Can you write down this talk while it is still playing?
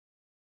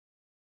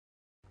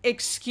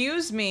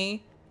Excuse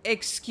me.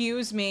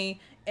 Excuse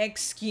me.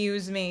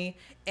 Excuse me.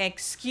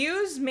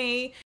 Excuse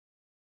me.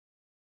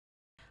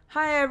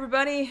 Hi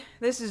everybody,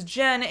 this is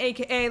Jen,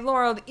 aka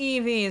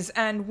LaureledEevees,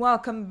 and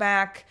welcome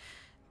back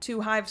to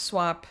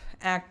Hiveswap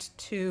Act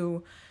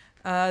 2.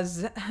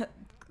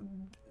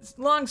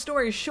 Long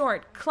story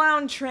short,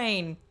 Clown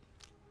Train.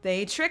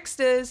 They tricked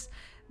us.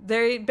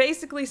 They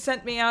basically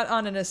sent me out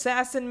on an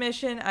assassin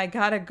mission. I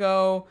gotta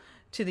go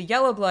to the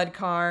Yellowblood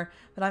car,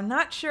 but I'm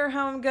not sure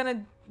how I'm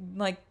gonna,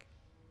 like,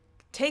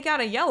 take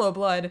out a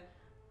Yellowblood.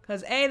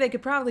 Because A, they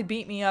could probably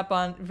beat me up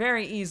on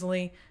very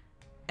easily,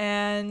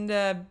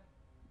 and,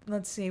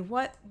 let's see,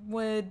 what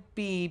would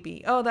B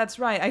be? Oh, that's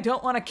right, I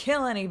don't want to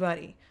kill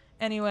anybody.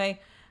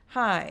 Anyway,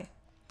 hi.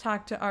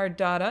 Talk to our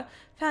Dada.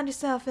 Found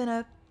yourself in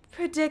a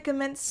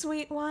predicament,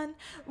 sweet one?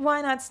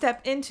 Why not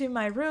step into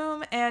my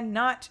room and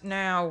not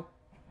now?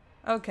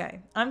 Okay,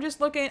 I'm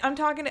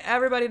talking to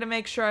everybody to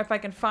make sure if I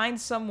can find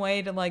some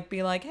way to, like,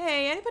 be like,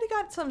 hey, anybody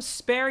got some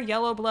spare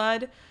yellow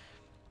blood?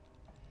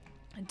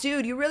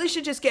 Dude, you really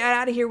should just get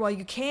out of here while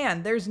you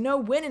can. There's no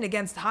winning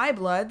against high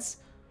bloods.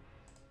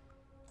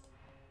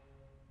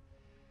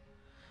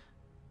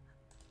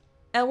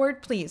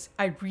 Elward, please,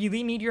 I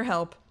really need your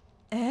help.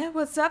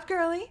 What's up,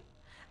 girlie?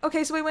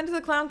 Okay, so we went to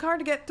the clown car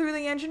to get through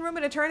the engine room,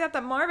 and it turned out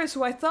that Marvis,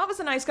 who I thought was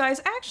a nice guy,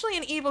 is actually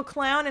an evil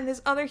clown, and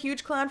his other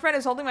huge clown friend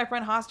is holding my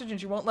friend hostage, and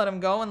she won't let him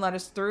go and let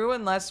us through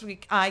unless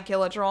I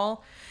kill a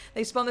troll.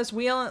 They spun this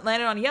wheel and it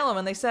landed on yellow,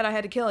 and they said I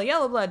had to kill a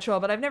yellow blood troll,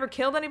 but I've never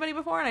killed anybody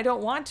before, and I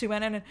don't want to,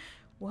 and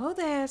whoa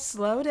there,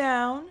 slow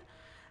down.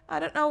 I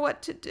don't know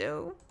what to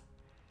do.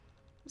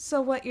 So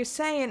what you're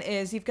saying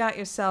is you've got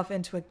yourself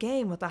into a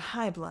game with a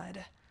high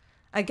blood.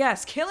 I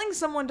guess. Killing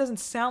someone doesn't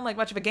sound like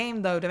much of a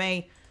game, though, to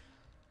me.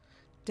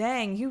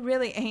 Dang, you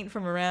really ain't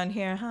from around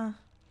here, huh?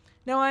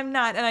 No, I'm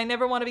not, and I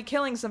never want to be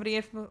killing somebody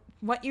if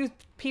what you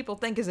people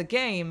think is a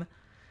game.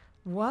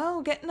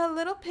 Whoa, getting a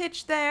little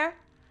pitch there.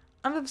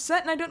 I'm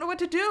upset and I don't know what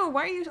to do.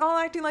 Why are you all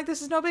acting like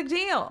this is no big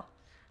deal?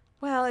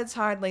 Well, it's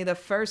hardly the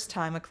first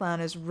time a clown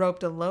has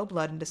roped a low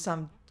blood into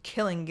some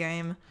killing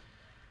game.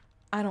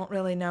 I don't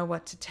really know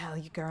what to tell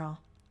you, girl.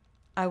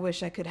 I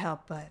wish I could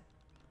help, but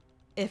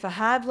if a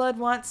high blood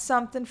wants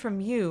something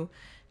from you,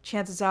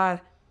 chances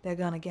are they're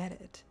gonna get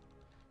it.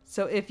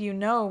 So if you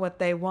know what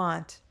they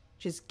want,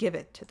 just give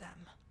it to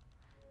them.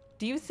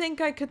 Do you think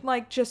I could,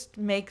 like, just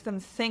make them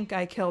think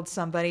I killed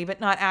somebody,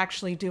 but not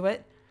actually do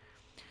it?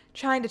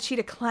 Trying to cheat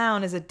a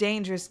clown is a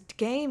dangerous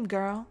game,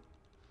 girl.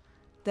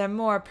 They're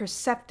more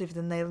perceptive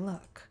than they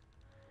look.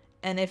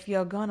 And if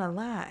you're gonna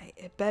lie,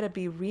 it better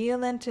be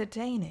real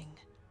entertaining.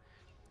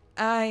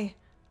 I'm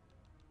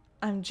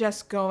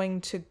just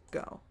going to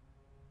go.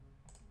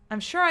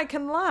 I'm sure I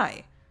can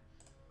lie.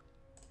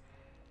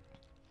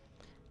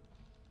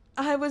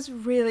 I was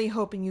really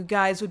hoping you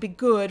guys would be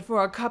good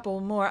for a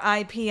couple more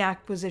IP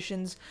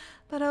acquisitions,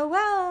 but oh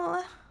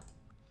well.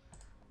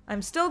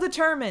 I'm still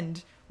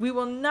determined. We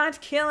will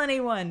not kill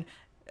anyone,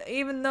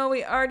 even though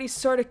we already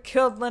sort of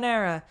killed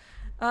Lanera.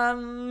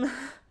 But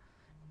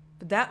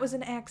that was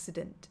an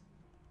accident.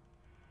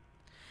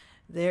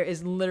 There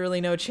is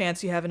literally no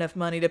chance you have enough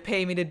money to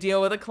pay me to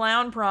deal with a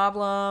clown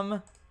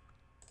problem.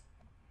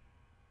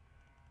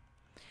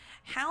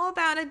 How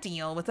about a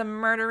deal with a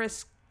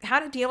murderous... How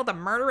to deal with a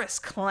murderous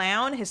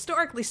clown,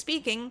 historically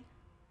speaking,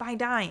 by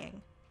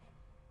dying.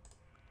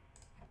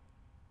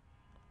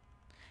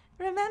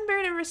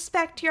 Remember to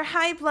respect your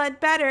high blood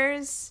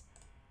betters.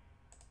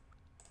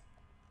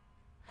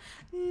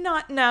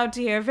 Not now,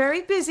 dear.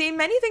 Very busy.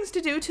 Many things to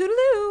do.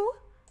 Toodaloo.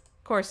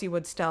 Of course you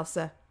would,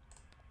 Stelsa.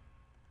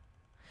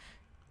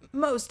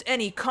 Most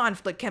any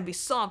conflict can be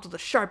solved with a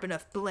sharp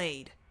enough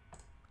blade.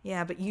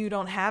 Yeah, but you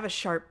don't have a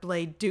sharp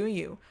blade, do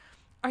you?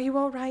 Are you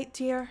all right,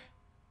 dear?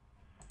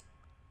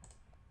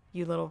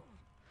 You little...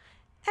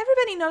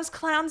 Everybody knows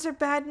clowns are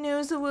bad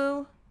news,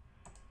 woo.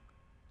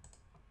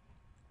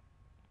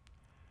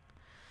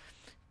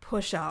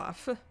 Push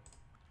off.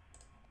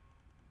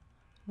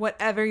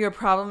 Whatever your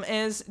problem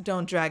is,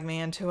 don't drag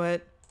me into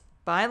it.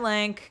 Bye,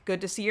 Lank.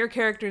 Good to see your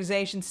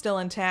characterization still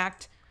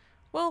intact.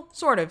 Well,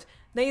 sort of.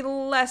 They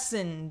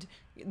lessened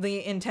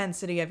the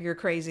intensity of your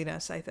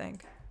craziness, I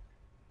think.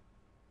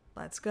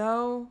 Let's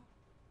go.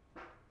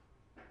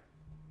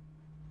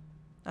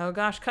 Oh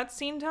gosh,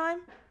 cutscene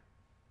time?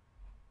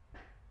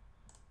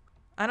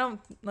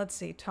 Let's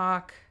see,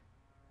 talk.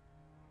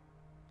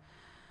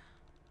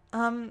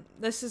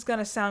 This is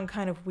gonna sound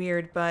kind of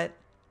weird, but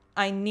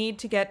I need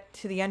to get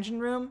to the engine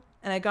room,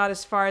 and I got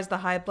as far as the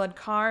high blood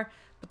car,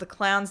 but the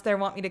clowns there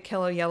want me to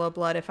kill a yellow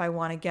blood if I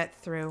want to get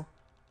through.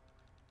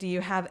 Do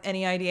you have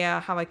any idea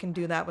how I can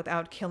do that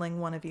without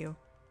killing one of you?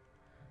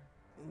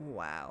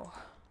 Wow.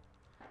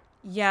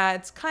 Yeah,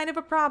 it's kind of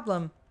a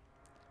problem.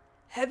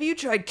 Have you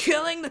tried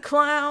killing the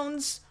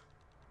clowns?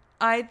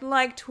 I'd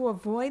like to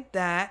avoid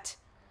that.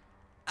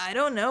 I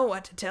don't know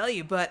what to tell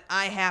you, but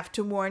I have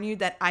to warn you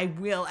that I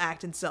will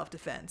act in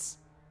self-defense.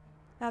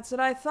 That's what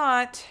I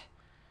thought.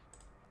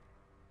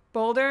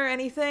 Boulder,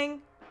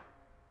 anything?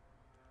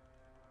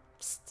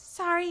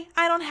 Sorry,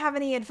 I don't have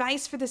any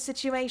advice for the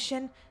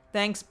situation.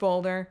 Thanks,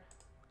 Boulder.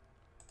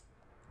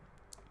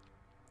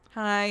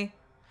 Hi.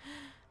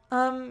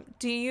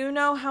 Do you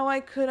know how I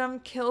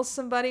could, kill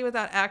somebody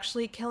without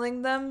actually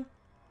killing them?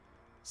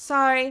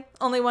 Sorry,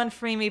 only one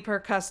freebie per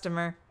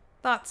customer.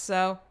 Thought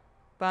so.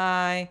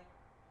 Bye.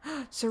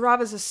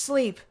 Sarava's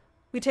asleep.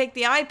 We take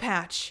the eye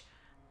patch.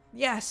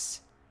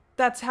 Yes,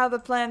 that's how the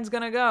plan's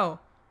gonna go.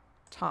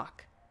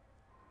 Talk.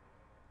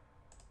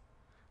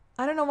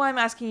 I don't know why I'm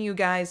asking you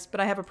guys,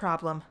 but I have a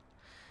problem.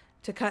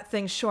 To cut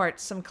things short,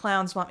 some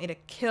clowns want me to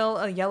kill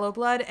a yellow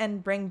blood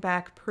and bring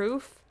back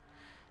proof.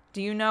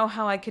 Do you know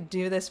how I could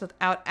do this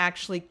without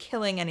actually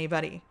killing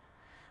anybody?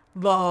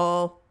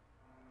 Lol.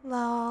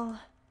 Lol.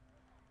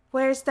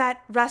 Where's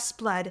that rust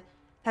blood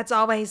that's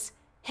always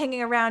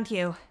hanging around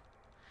you?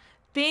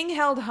 Being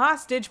held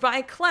hostage by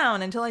a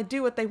clown until I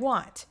do what they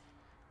want.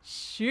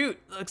 Shoot,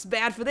 looks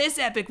bad for this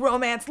epic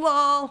romance,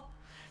 lol.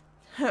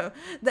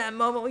 That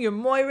moment when your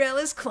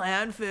Moirel is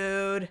clown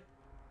food.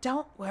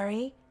 Don't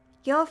worry,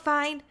 you'll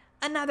find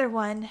another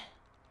one.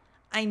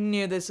 I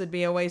knew this would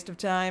be a waste of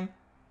time.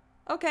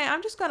 Okay,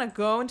 I'm just gonna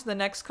go into the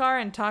next car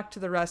and talk to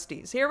the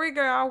Rusties. Here we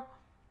go.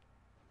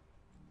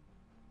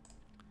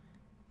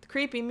 The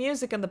creepy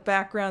music in the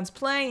background's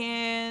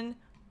playing.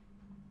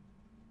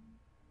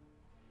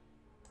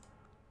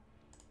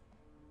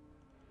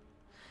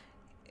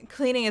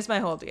 Cleaning is my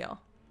whole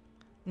deal.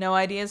 No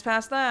ideas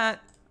past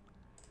that.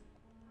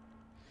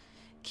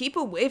 Keep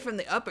away from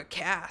the upper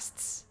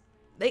castes.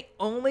 They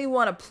only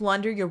want to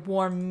plunder your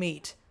warm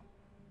meat.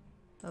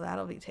 Well,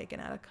 that'll be taken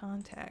out of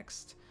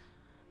context.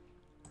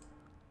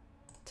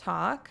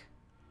 Talk.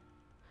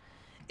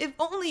 If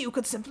only you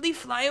could simply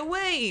fly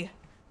away.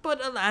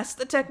 But alas,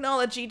 the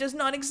technology does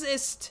not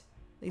exist.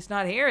 At least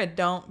not here it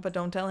don't, but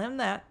don't tell him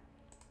that.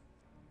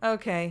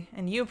 Okay,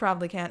 and you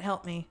probably can't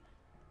help me.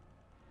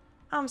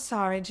 I'm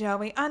sorry,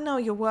 Joey. I know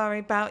you worry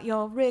about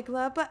your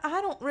wriggler, but I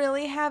don't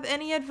really have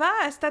any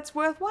advice that's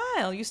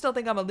worthwhile. You still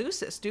think I'm a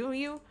Lucis, do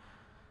you?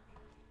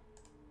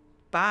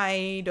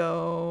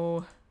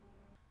 Bido.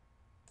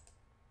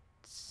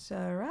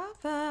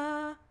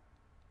 Sarava.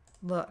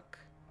 Look.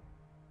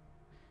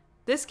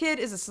 This kid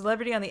is a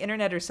celebrity on the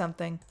internet or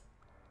something.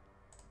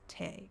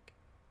 Take.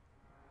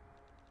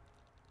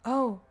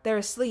 Oh, they're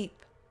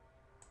asleep.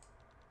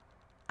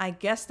 I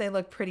guess they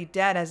look pretty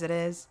dead as it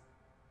is.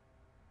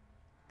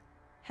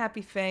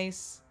 Happy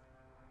face.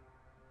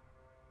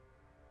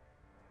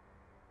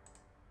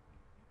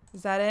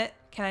 Is that it?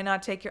 Can I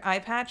not take your eye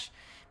patch?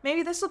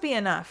 Maybe this will be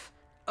enough.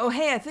 Oh,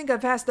 hey, I think I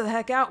passed the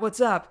heck out.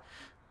 What's up?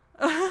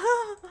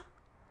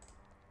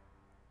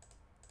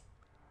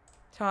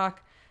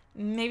 Talk.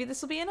 Maybe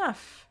this will be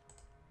enough.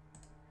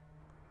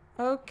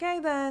 Okay,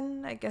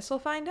 then. I guess we'll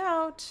find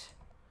out.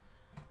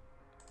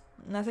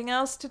 Nothing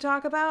else to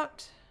talk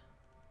about?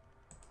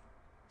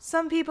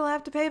 Some people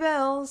have to pay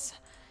bills.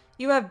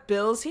 You have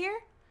bills here?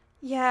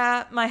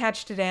 Yeah, my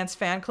Hatch to Dance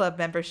fan club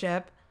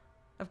membership.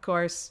 Of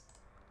course.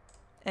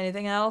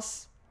 Anything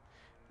else?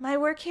 My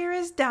work here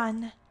is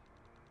done.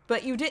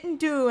 But you didn't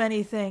do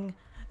anything.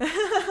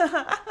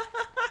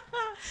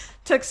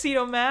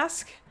 Tuxedo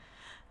mask?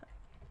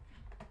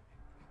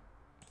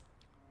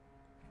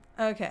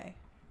 Okay.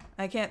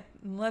 I can't...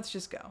 Let's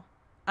just go.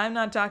 I'm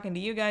not talking to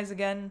you guys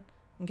again,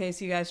 in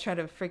case you guys try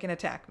to freaking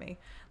attack me.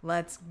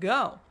 Let's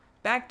go.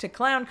 Back to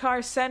Clown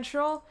Car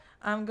Central.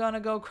 I'm gonna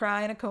go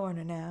cry in a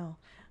corner now.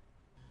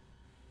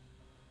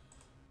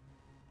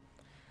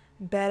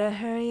 Better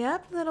hurry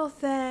up, little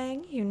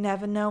thing. You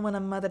never know when a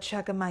mother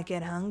chucker might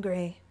get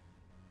hungry.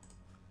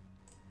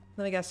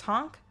 Let me guess,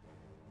 honk?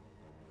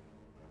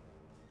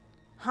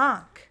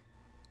 Honk.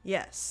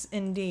 Yes,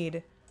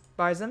 indeed.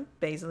 Barzum,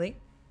 Baisley.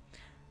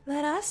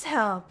 Let us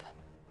help.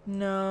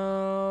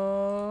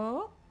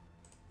 No.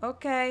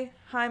 Okay.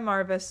 Hi,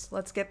 Marvis.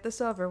 Let's get this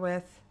over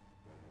with.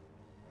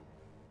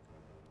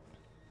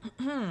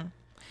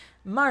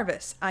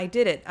 Marvis, I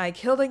did it. I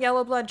killed a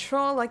yellow blood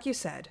troll like you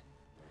said.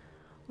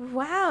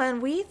 Wow,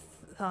 and we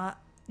thought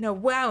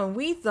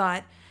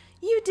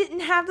you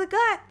didn't have the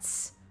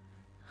guts.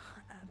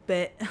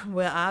 But,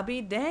 well, I'll be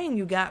dang,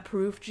 you got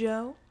proof,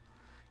 Joe?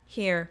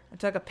 Here, I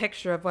took a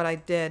picture of what I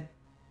did.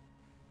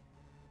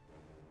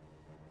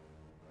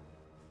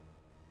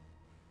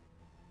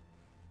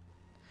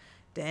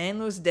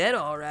 Dan was dead,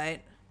 all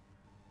right.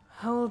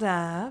 Hold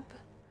up.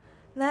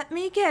 Let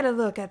me get a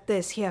look at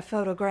this here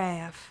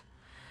photograph.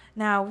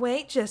 Now,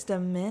 wait just a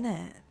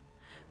minute.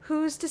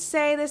 Who's to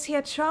say this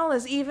here troll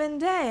is even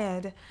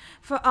dead?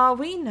 For all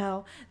we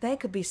know, they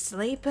could be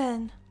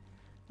sleeping.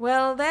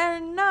 Well, they're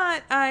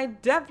not. I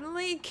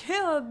definitely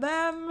killed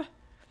them.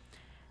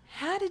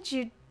 How did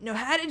you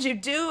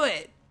do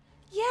it?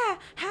 Yeah,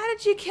 how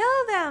did you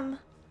kill them?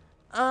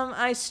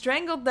 I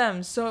strangled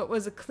them, so it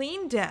was a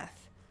clean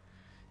death.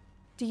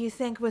 Do you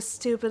think we're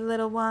stupid,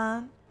 little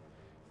one?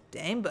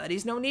 Dang,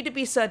 buddies, no need to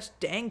be such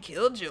dang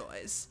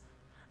killjoys.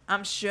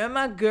 I'm sure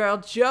my girl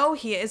Jo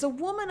here is a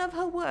woman of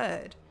her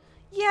word.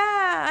 Yeah,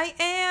 I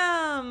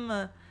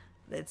am.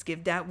 Let's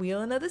give that wheel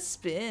another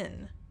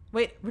spin.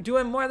 Wait, we're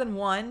doing more than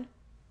one?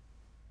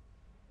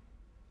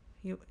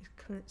 You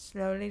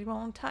slowly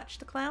won't touch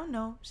the clown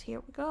nose. Here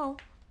we go.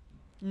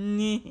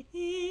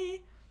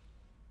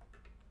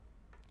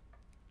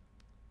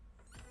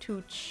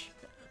 Tooch.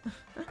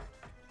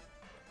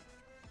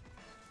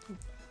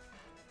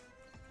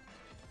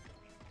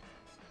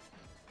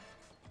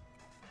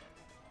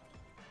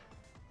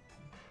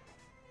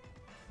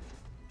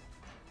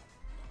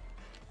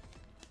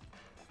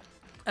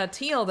 A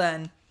teal,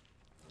 then.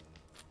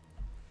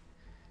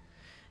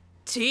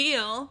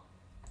 Teal?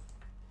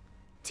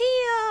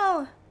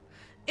 Teal!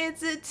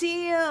 It's a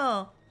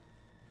teal!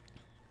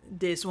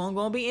 This one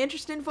gonna be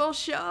interesting for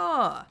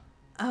sure.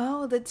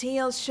 Oh, the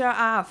teals sure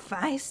are a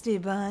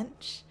feisty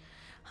bunch.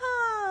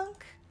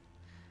 Honk!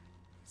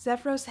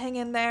 Zephyros, hang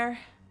in there.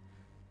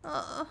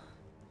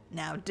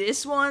 Now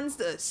this one's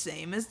the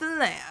same as the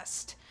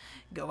last.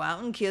 Go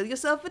out and kill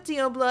yourself for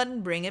teal blood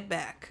and bring it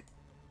back.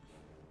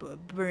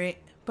 But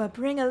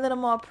bring a little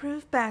more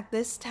proof back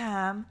this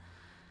time.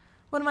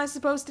 What am I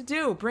supposed to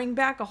do? Bring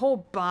back a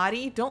whole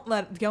body?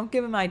 Don't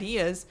give him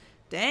ideas.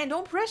 Dang,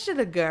 don't pressure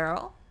the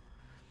girl.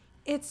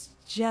 It's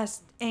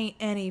just ain't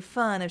any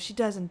fun if she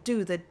doesn't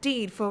do the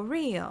deed for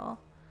real.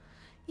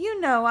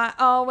 You know I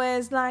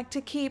always like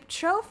to keep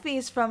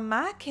trophies from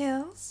my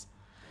kills,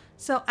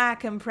 so I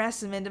can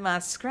press them into my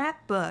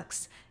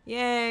scrapbooks.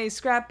 Yay,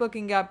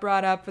 scrapbooking got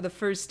brought up for the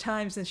first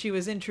time since she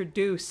was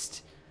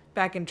introduced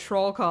back in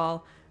Troll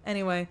Call.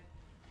 Anyway,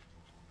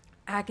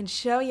 I can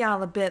show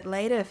y'all a bit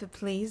later if it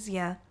please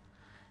ya.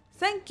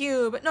 Thank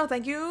you, but no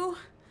thank you.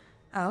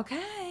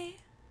 Okay.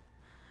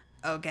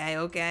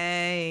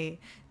 Okay.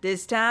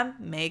 This time,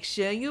 make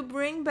sure you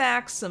bring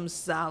back some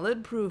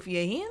solid proof,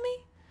 you hear me?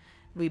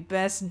 We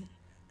best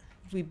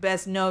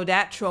know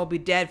that troll be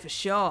dead for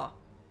sure.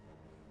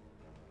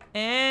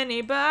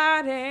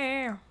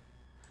 Anybody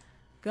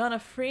gonna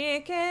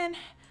freaking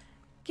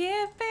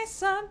give me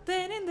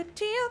something in the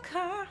teal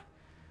car?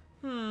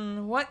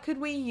 What could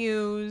we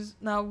use?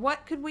 Now,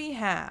 what could we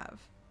have?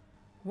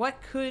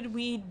 What could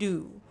we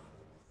do?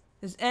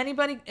 Is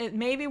anybody...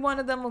 Maybe one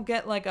of them will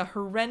get, like, a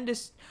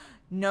horrendous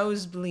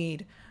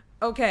nosebleed.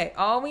 Okay,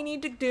 all we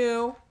need to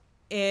do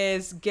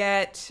is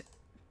get...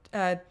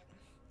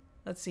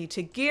 let's see,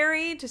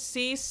 Tagiri to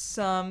see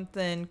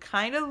something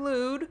kind of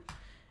lewd.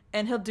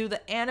 And he'll do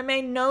the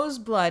anime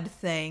noseblood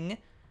thing.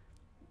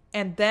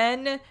 And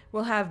then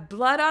we'll have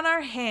blood on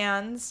our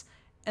hands.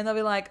 And they'll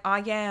be like, oh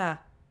yeah...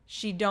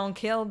 She done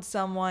killed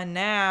someone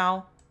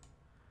now.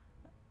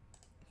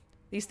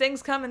 These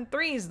things come in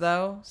threes,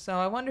 though, so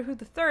I wonder who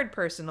the third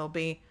person will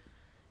be.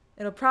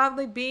 It'll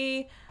probably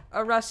be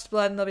a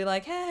Rustblood, and they'll be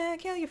like, hey,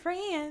 kill your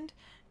friend.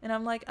 And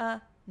I'm like,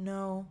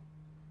 no.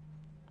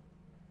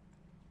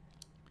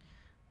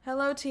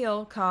 Hello,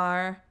 Teal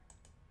Car.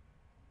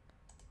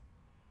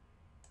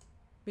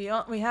 We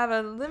have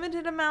a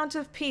limited amount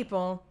of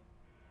people.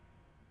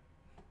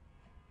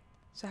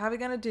 So how are we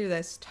going to do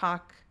this?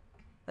 Talk.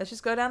 Let's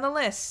just go down the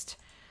list.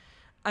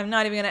 I'm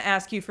not even going to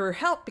ask you for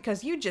help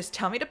because you just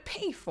tell me to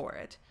pay for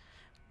it.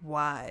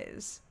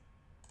 Wise.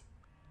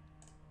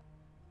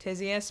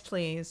 Tizius,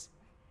 please.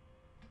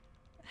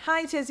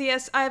 Hi,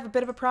 Tizius. I have a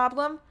bit of a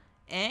problem.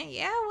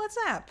 Yeah, what's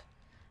up?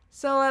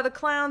 So, the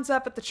clowns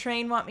up at the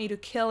train want me to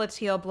kill a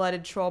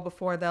teal-blooded troll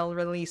before they'll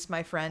release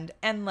my friend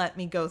and let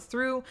me go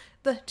through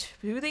the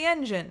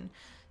engine.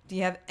 Do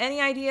you have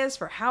any ideas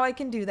for how I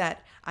can do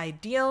that?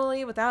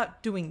 Ideally,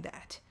 without doing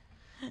that.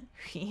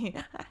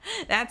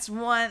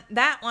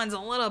 That one's a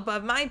little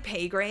above my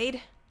pay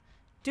grade.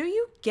 Do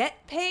you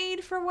get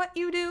paid for what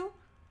you do?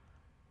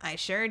 I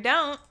sure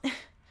don't.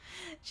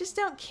 Just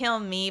don't kill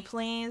me,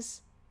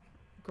 please.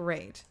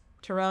 Great.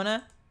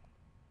 Torona?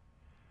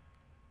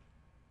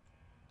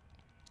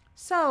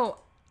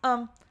 So,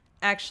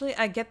 actually,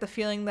 I get the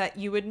feeling that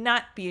you would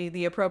not be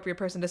the appropriate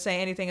person to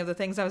say anything of the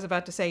things I was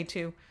about to say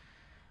to.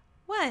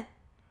 What?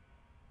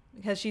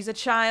 Because she's a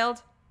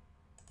child?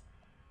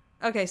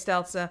 Okay,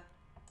 Stelza.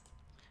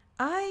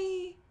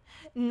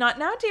 Not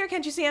now, dear.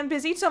 Can't you see I'm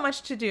busy? So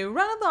much to do.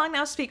 Run along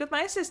now. Speak with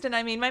my assistant.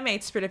 I mean my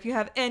maid spirit if you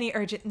have any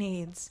urgent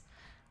needs.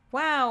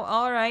 Wow.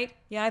 All right.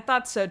 Yeah, I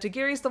thought so.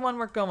 Tagiri's the one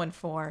we're going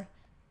for.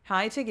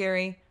 Hi,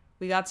 Tagiri.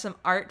 We got some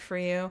art for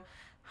you.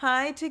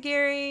 Hi,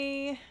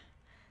 Tagiri.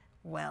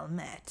 Well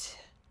met.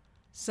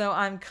 So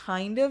I'm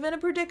kind of in a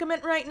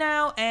predicament right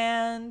now,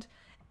 and...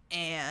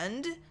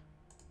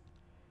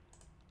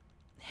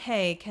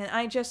 Hey, can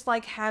I just,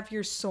 like, have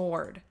your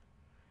sword?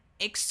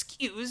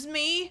 Excuse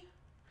me?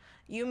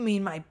 You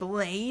mean my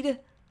blade?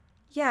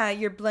 Yeah,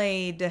 your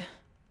blade.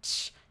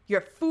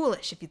 You're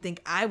foolish if you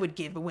think I would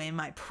give away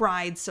my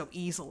pride so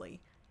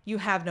easily. You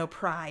have no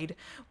pride.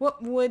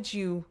 What would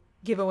you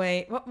give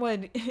away? What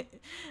would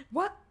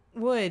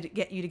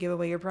get you to give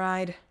away your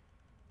pride?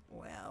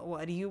 Well,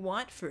 what do you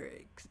want for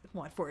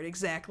it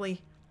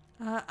exactly?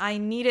 I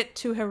need it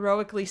to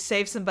heroically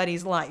save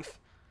somebody's life.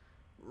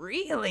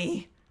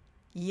 Really?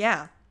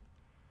 Yeah.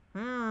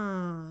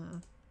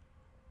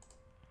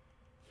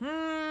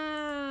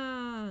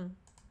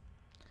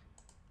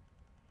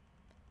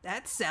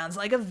 That sounds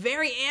like a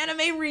very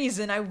anime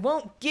reason. I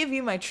won't give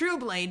you my true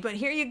blade, but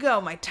here you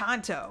go, my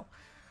Tanto.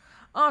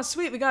 Oh,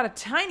 sweet, we got a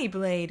tiny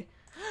blade.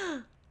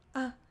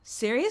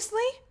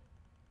 Seriously?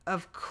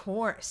 Of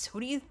course.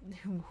 Who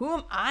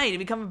am I to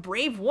become a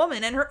brave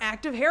woman and her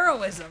act of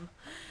heroism?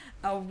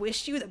 I'll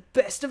wish you the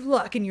best of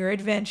luck in your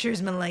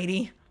adventures,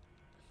 milady.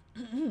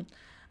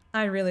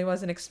 I really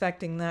wasn't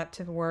expecting that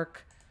to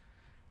work.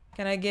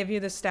 Can I give you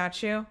the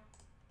statue?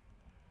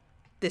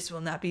 This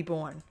will not be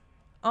borne.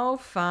 Oh,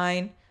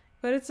 fine.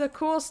 But it's a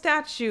cool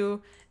statue.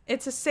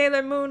 It's a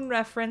Sailor Moon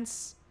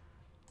reference.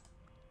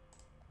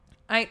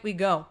 Alright, we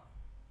go.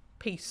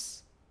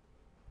 Peace.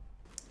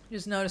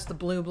 Just notice the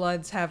Blue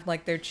Bloods have,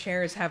 like, their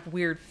chairs have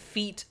weird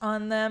feet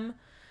on them.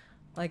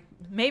 Like,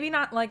 maybe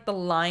not like the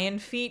lion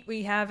feet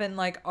we have in,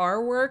 like,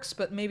 our works,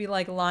 but maybe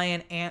like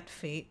lion ant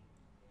feet.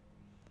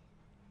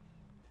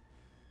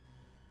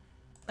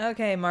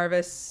 Okay,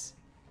 Marvis.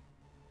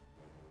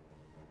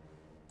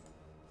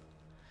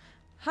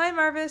 Hi,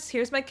 Marvis.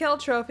 Here's my kill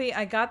trophy.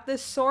 I got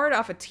this sword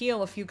off a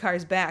teal a few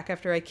cars back,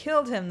 after I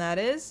killed him, that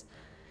is.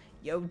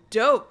 Yo,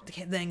 dope.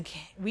 Then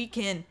we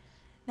can...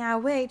 Now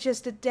wait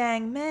just a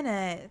dang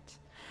minute.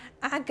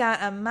 I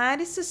got a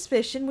mighty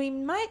suspicion we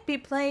might be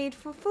played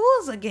for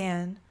fools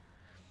again.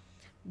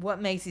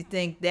 What makes you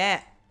think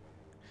that?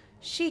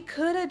 She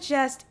could have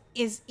just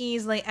as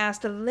easily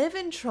asked a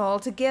living troll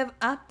to give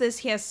up this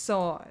here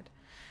sword.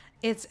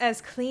 It's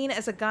as clean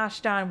as a gosh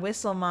darn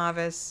whistle,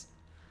 Marvis.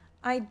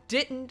 I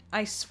didn't.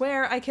 I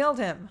swear I killed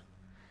him.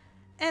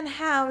 And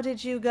how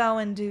did you go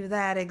and do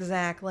that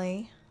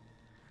exactly?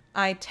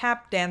 I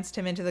tap danced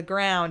him into the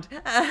ground.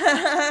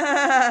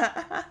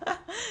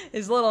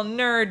 His little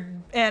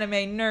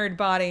anime nerd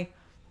body.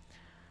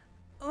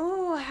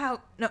 Oh,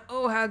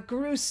 how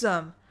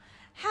gruesome.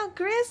 How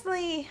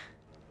grisly.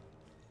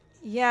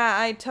 Yeah,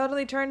 I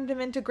totally turned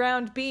him into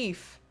ground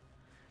beef.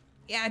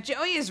 Yeah,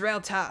 Joey is real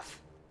tough.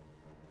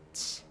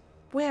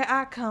 Where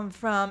I come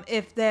from,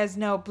 if there's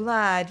no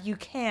blood, you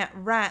can't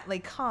rightly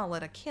call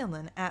it a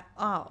killing at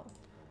all.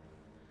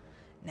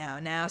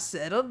 Now,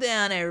 settle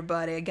down,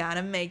 everybody. I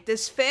gotta make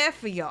this fair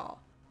for y'all.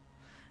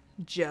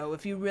 Joe,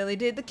 if you really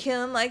did the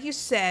killing like you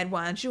said,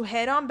 why don't you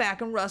head on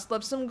back and rustle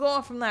up some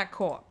gore from that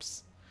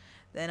corpse?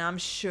 Then I'm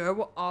sure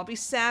we'll all be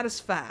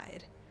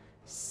satisfied.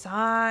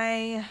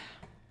 Sigh.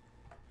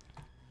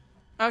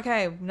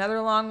 Okay, another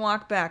long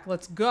walk back.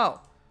 Let's go.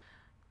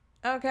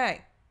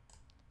 Okay.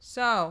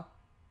 So,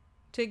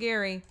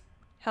 Tigiri,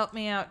 help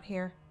me out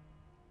here.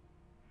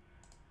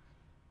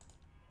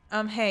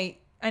 Hey,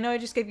 I know I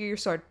just gave you your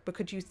sword, but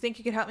could you think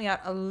you could help me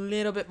out a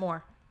little bit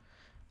more?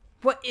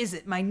 What is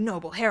it, my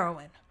noble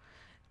heroine?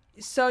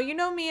 So, you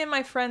know me and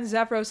my friend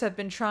Zephyros have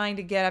been trying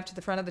to get up to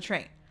the front of the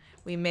train.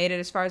 We made it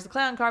as far as the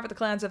clown car, but the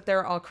clowns up there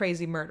are all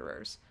crazy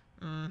murderers.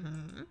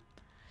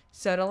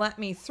 So to let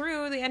me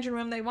through the engine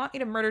room, they want me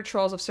to murder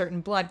trolls of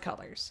certain blood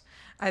colors.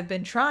 I've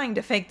been trying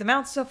to fake them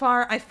out so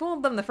far. I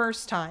fooled them the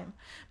first time.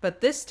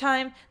 But this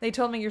time, they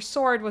told me your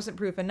sword wasn't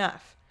proof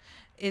enough.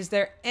 Is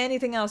there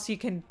anything else you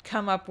can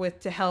come up with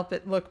to help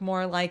it look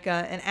more like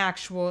I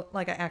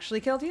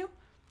actually killed you?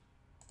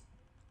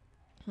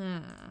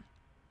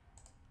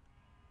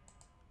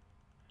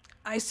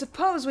 I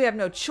suppose we have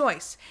no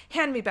choice.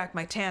 Hand me back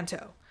my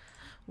tanto.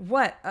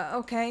 What?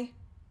 Okay.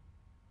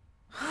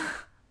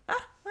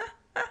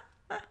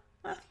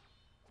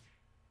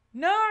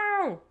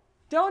 No!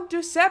 Don't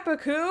do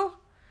seppuku!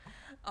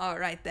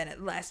 Alright then,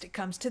 at last it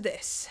comes to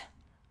this.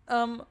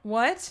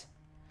 What?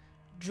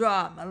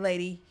 Draw, my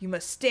lady. You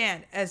must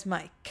stand as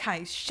my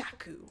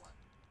kaishaku.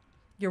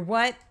 Your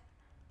what?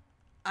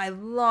 I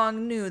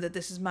long knew that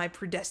this is my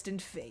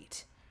predestined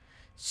fate.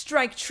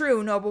 Strike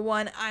true, noble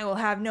one. I will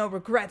have no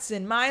regrets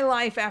in my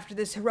life after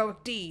this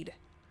heroic deed.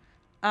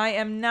 I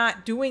am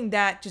not doing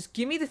that. Just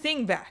give me the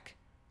thing back.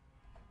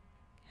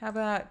 How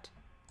about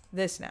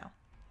this now?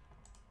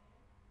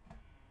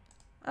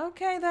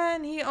 Okay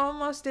then, he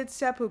almost did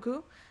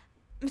seppuku.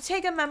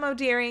 Take a memo,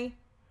 dearie.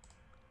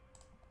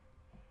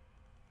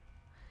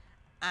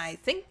 I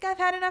think I've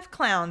had enough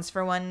clowns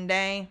for one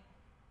day.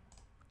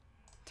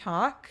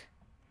 Talk?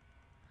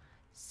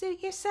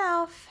 Suit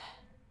yourself.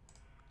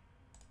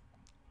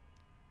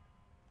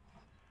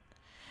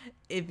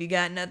 If you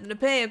got nothing to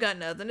pay, I've got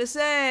nothing to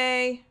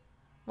say.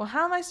 Well,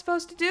 how am I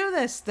supposed to do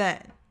this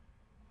then?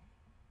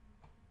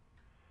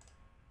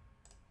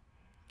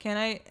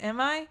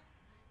 Am I?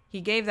 He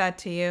gave that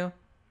to you.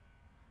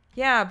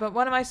 Yeah, but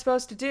what am I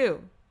supposed to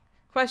do?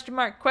 Question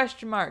mark,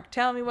 question mark.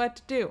 Tell me what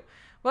to do.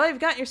 Well,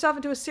 you've gotten yourself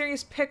into a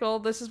serious pickle.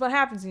 This is what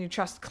happens when you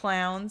trust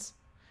clowns.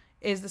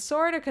 Is the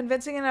sword a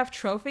convincing enough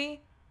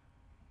trophy?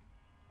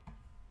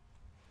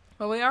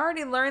 Well, we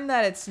already learned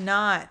that it's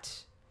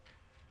not.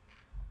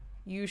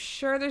 You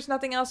sure there's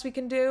nothing else we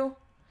can do?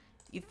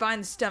 You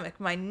find the stomach.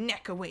 My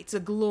neck awaits a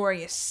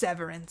glorious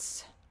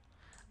severance.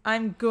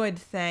 I'm good,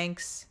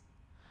 thanks.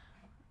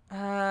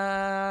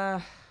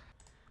 Elward,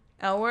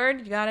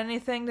 you got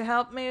anything to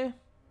help me?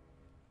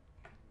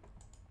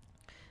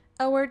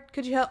 Elward,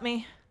 could you help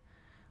me?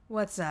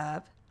 What's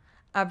up?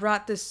 I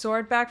brought this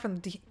sword back from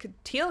the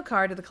teal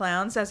car to the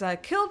clowns as a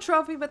kill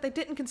trophy, but they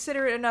didn't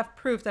consider it enough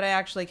proof that I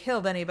actually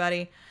killed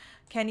anybody.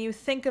 Can you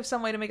think of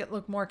some way to make it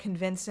look more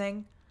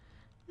convincing?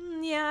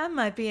 Yeah, I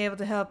might be able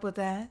to help with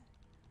that.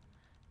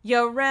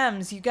 Yo,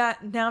 Rems, you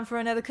got down for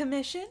another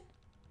commission?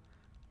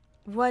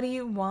 What do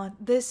you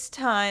want this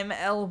time,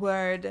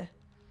 L-word?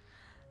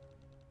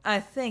 I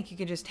think you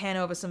could just hand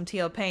over some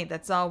teal paint,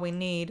 that's all we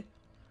need.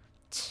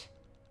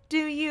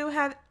 Do you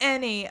have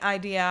any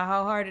idea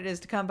how hard it is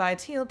to come by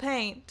teal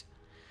paint?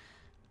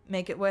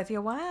 Make it worth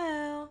your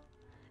while.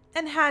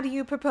 And how do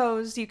you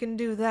propose you can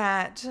do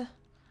that?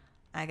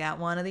 I got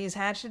one of these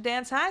Hatch to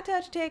Dance High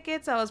Touch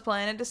tickets I was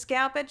planning to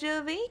scalp at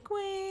Javique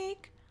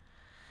Week.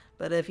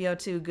 But if you're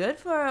too good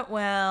for it,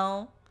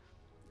 well...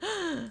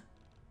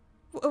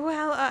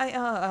 Well,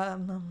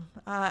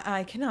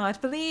 I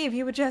cannot believe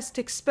you would just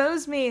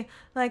expose me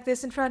like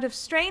this in front of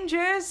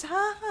strangers.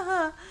 Ha ha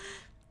ha.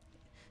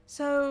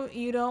 So,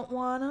 you don't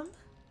want them?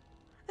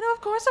 No,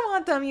 of course I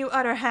want them, you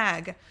utter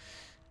hag.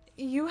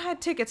 You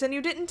had tickets and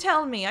you didn't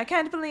tell me. I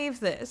can't believe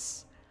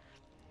this.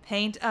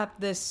 Paint up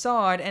this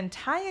sword and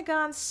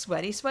Tyagon's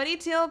sweaty, sweaty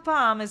teal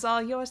palm is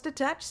all yours to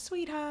touch,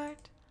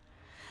 sweetheart.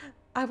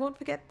 I won't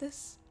forget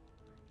this.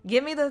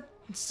 Give me the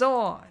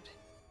sword.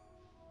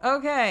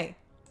 Okay.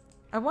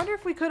 I wonder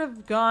if we could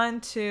have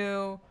gone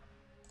to...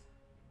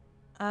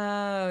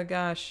 Oh,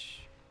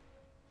 gosh.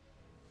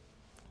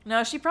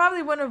 No, she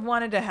probably wouldn't have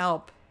wanted to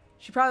help.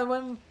 She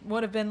probably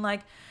would have been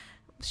like,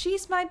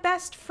 she's my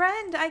best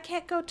friend. I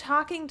can't go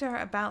talking to her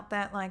about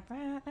that. Like,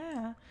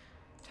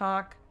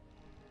 talk.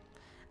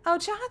 Oh,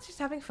 John's just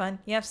having fun.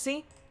 Yep,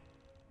 see?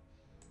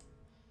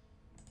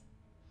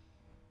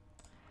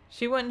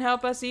 She wouldn't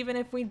help us even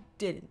if we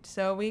didn't.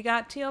 So we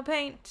got teal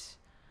paint.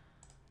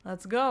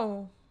 Let's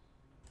go.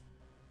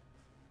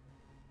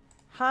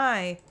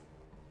 Hi.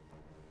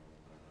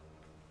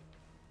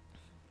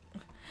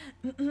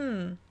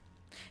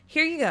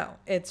 Here you go.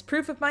 It's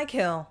proof of my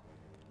kill.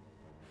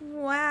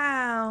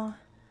 Wow.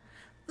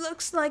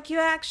 Looks like you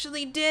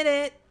actually did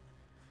it.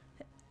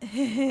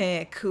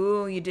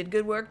 Cool. You did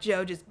good work,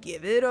 Joe. Just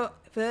give it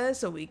over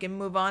so we can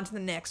move on to the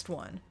next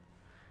one.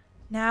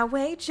 Now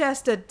wait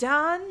just a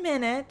darn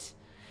minute.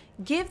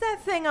 Give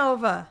that thing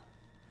over.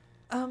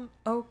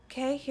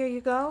 Okay, here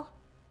you go.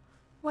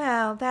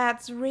 Well,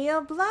 that's real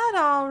blood,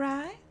 all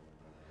right.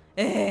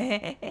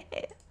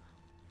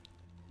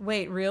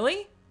 Wait,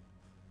 really?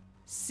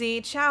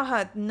 See, Chow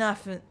had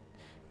nothing.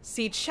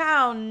 See,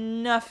 Chow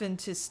nothing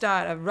to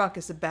start a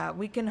ruckus about.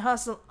 We can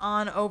hustle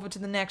on over to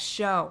the next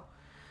show.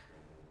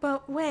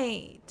 But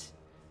wait,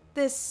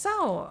 this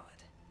sword,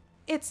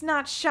 it's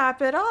not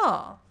sharp at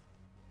all.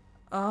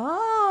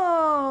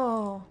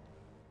 Oh.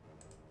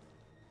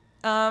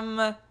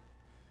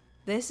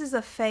 This is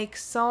a fake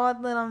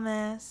sword, little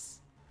miss.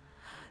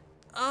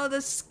 Oh,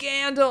 the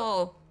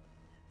scandal!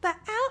 The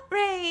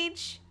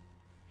outrage!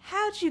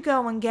 How'd you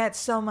go and get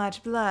so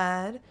much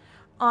blood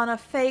on a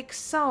fake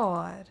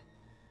sword?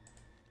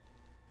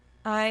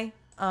 I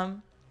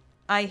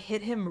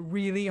hit him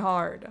really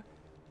hard.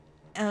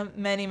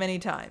 Many, many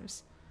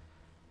times.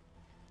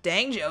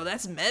 Dang, Joe,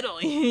 that's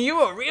metal.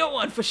 You a real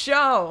one for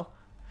sure.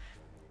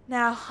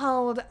 Now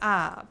hold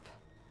up.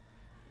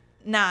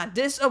 Nah,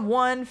 this a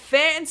one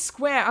fair and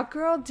square. A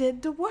girl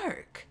did the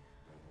work.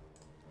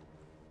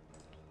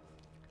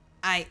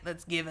 Aight,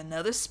 let's give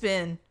another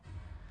spin.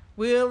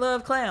 Wheel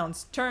of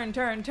clowns. Turn,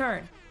 turn,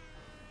 turn.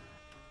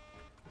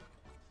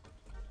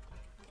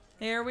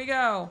 Here we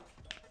go.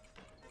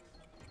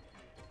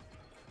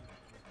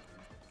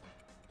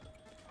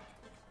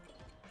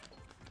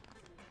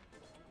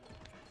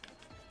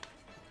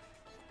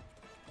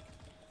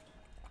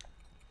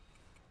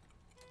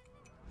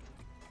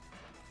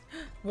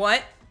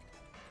 What?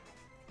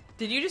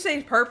 Did you just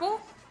say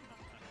purple?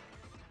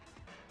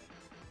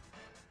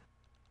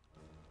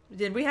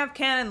 Did we have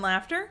cannon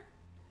laughter?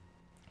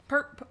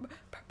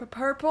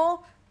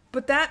 Purple?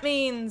 But that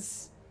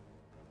means...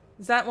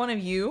 Is that one of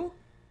you?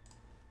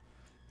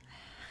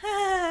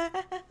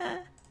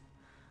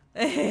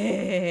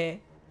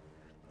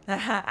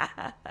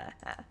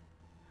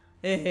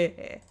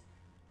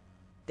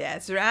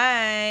 That's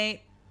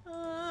right.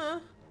 I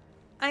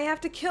have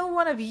to kill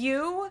one of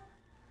you?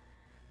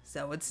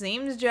 So it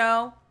seems,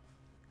 Joe.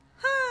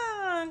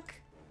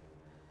 Honk.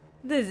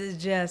 This is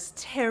just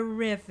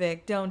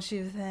terrific, don't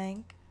you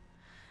think?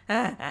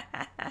 Oh,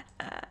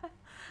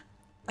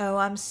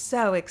 I'm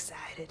so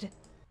excited.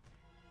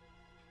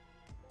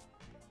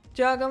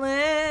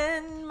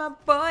 Juggling, my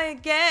boy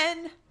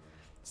again.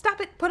 Stop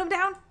it, put him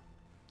down.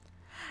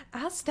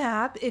 I'll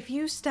stop if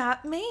you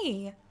stop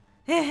me.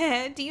 Do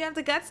you have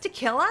the guts to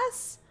kill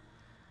us?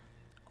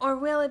 Or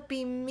will it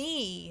be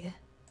me?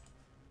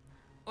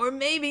 Or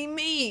maybe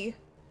me.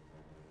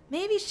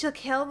 Maybe she'll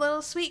kill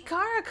little sweet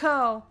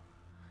Karako.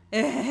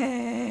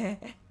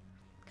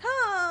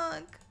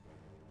 Honk.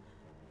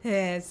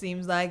 It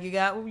seems like you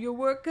got your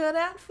work cut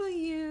out for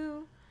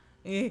you.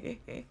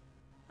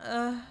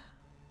 Oh,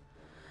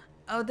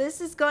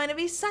 this is going to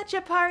be such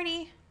a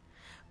party.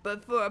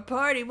 But for a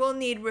party, we'll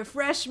need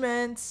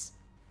refreshments.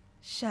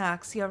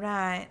 Shucks, you're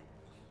right.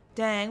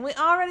 Dang, we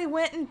already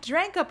went and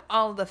drank up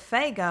all the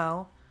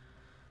Fago.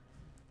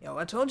 Yo,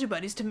 I told you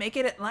buddies to make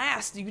it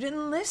last. You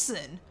didn't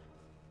listen.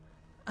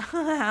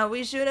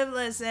 We should have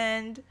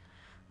listened.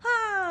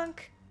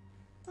 Honk.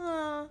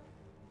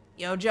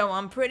 Yo, Joe,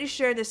 I'm pretty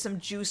sure there's some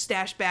juice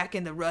stashed back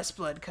in the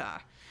Rustblood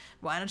car.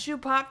 Why don't you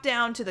pop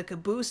down to the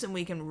caboose and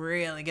we can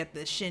really get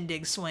this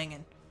shindig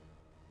swinging?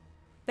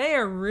 They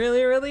are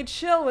really, really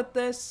chill with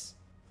this.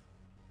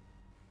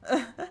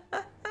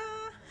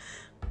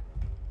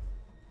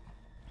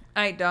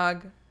 Alright,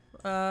 dog.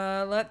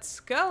 Let's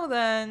go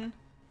then.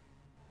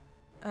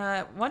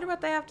 Wonder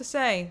what they have to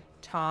say.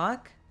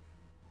 Talk?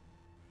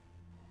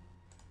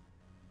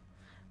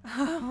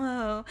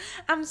 Oh,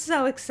 I'm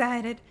so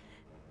excited.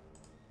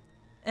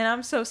 And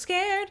I'm so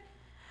scared.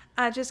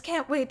 I just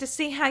can't wait to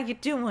see how you're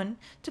doing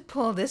to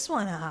pull this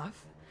one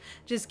off.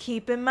 Just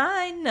keep in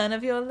mind, none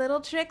of your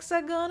little tricks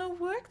are gonna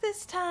work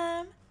this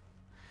time.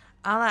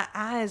 All our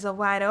eyes are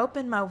wide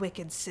open, my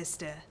wicked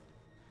sister.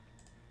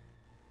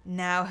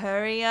 Now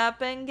hurry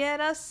up and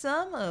get us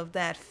some of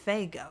that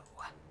Fago.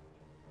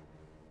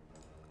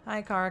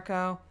 Hi,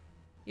 Karako.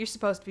 You're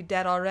supposed to be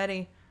dead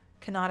already.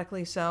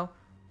 Canonically so.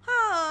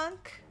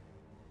 Honk!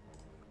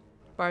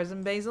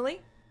 Barzum Basily?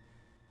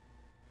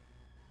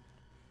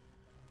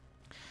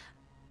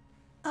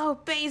 Oh,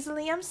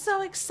 Basily, I'm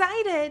so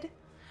excited!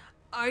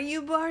 Are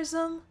you,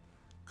 Barzum?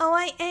 Oh,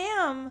 I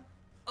am!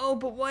 Oh,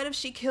 but what if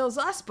she kills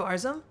us,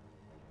 Barzum?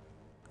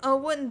 Oh,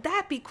 wouldn't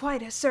that be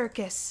quite a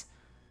circus?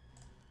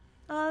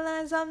 All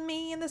eyes on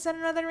me in the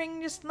center of the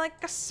ring, just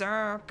like a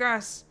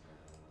circus.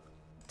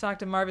 Talk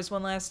to Marvis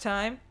one last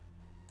time.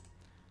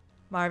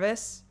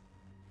 Marvis?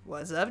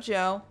 What's up,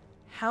 Joe?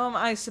 How am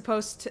I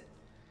supposed to...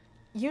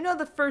 You know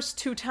the first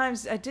 2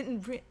 times I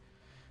didn't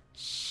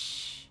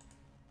Shh.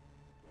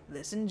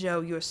 Listen,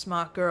 Joe, you're a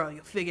smart girl.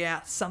 You'll figure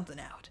out something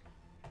out.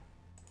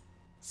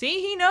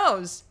 See? He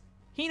knows.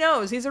 He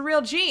knows. He's a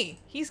real G.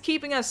 He's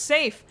keeping us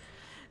safe.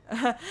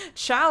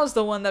 Chow's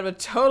the one that would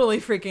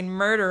totally freaking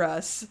murder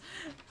us.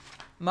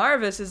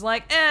 Marvis is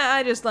like,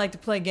 I just like to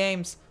play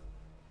games.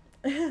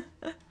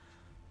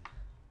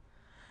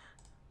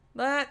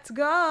 Let's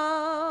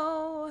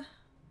go.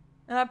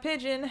 And our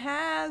pigeon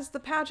has the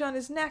pouch on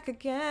his neck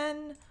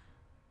again.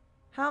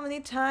 How many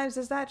times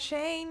has that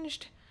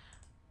changed?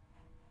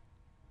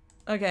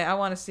 Okay, I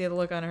want to see the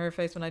look on her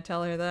face when I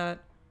tell her that.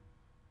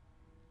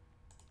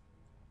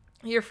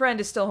 Your friend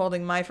is still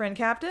holding my friend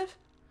captive?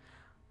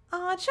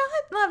 Aw,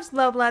 Charlotte loves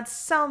Lowblood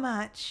so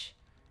much.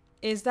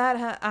 Is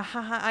that a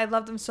haha, I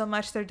love them so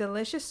much they're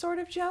delicious sort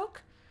of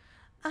joke?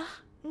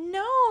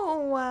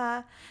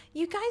 No.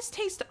 You guys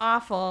taste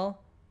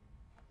awful.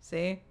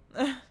 See?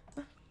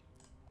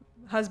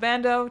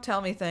 Husbando,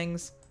 tell me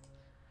things.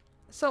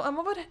 So,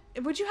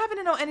 would you happen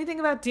to know anything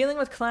about dealing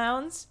with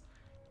clowns?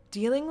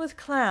 Dealing with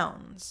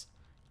clowns?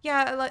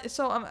 Yeah,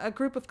 so a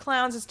group of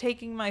clowns is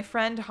taking my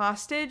friend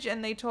hostage,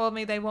 and they told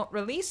me they won't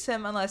release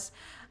him unless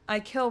I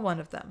kill one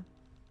of them.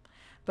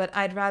 But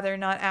I'd rather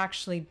not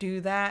actually do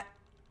that.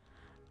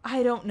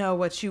 I don't know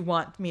what you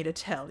want me to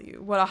tell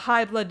you. What a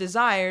high blood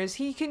desires,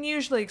 he can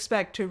usually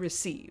expect to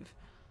receive.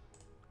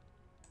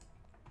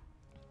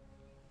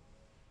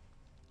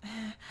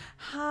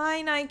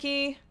 Hi,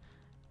 Nike.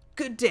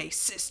 Good day,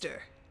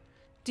 sister.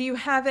 Do you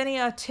have any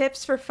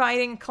tips for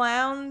fighting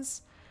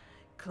clowns?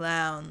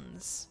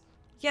 Clowns.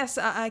 Yes,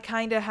 I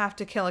kinda have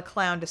to kill a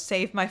clown to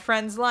save my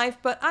friend's life,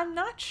 but I'm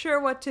not sure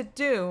what to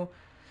do.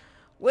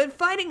 When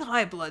fighting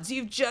high bloods,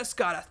 you've just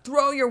gotta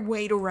throw your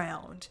weight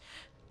around.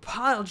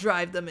 Pile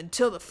drive them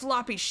until the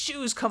floppy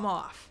shoes come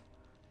off.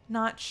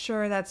 Not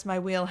sure that's my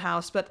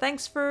wheelhouse, but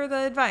thanks for the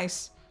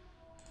advice.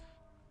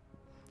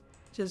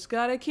 Just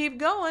gotta keep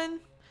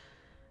going.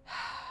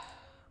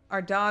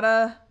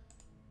 Ardata.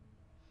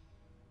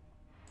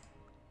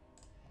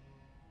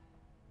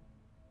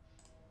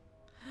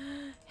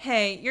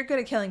 Hey, you're good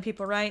at killing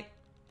people, right?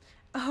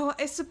 Oh,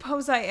 I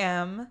suppose I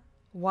am.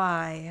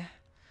 Why?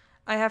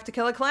 I have to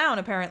kill a clown,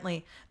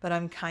 apparently, but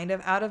I'm kind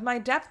of out of my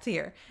depth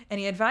here.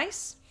 Any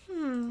advice?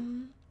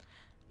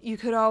 You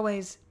could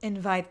always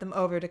invite them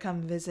over to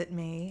come visit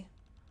me.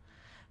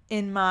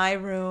 In my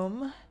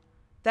room.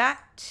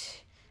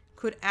 That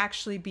could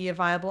actually be a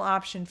viable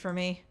option for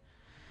me.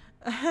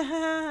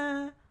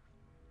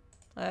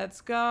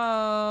 Let's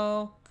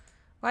go.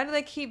 Why do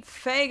they keep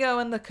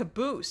Fago in the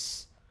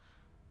caboose?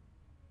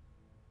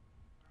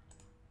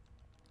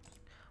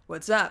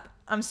 What's up?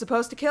 I'm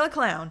supposed to kill a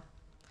clown.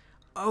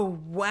 Oh,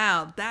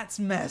 wow, that's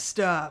messed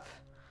up.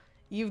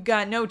 You've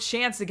got no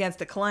chance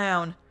against a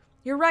clown.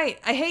 You're right,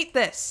 I hate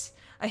this.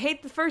 I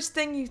hate the first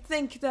thing you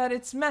think that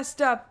it's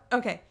messed up.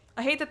 Okay,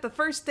 I hate that the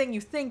first thing you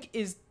think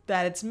is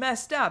that it's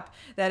messed up,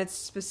 that it's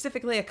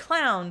specifically a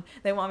clown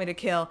they want me to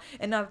kill,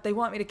 and not that they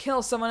want me to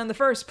kill someone in the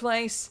first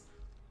place.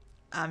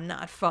 I'm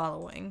not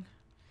following.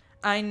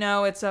 I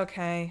know, it's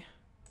okay.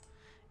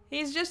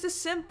 He's just a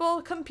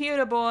simple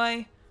computer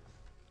boy.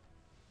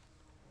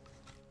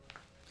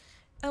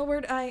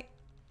 Elward, I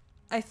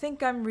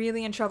think I'm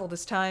really in trouble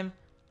this time.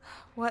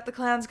 What the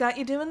clowns got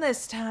you doing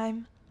this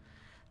time?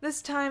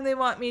 This time they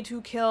want me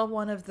to kill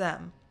one of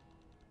them.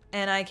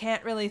 And I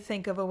can't really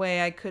think of a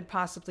way I could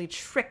possibly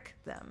trick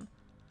them.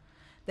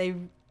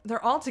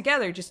 They're all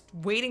together just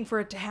waiting for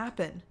it to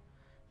happen.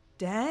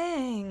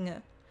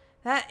 Dang.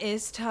 That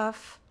is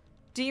tough.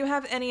 Do you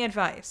have any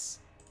advice?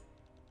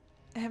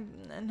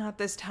 Not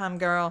this time,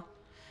 girl.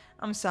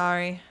 I'm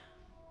sorry.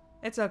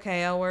 It's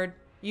okay, Elward.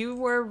 You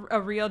were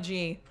a real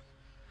G.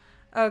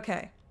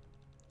 Okay.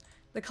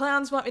 The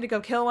clowns want me to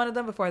go kill one of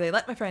them before they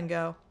let my friend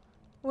go.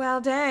 Well,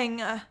 dang.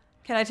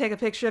 Can I take a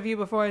picture of you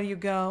before you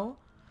go?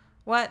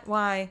 What?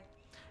 Why?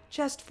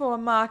 Just for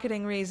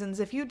marketing reasons.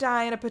 If you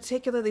die in a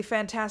particularly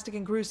fantastic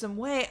and gruesome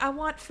way, I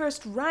want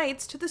first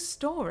rights to the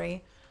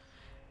story.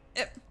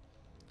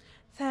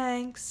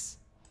 Thanks.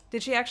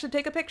 Did she actually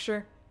take a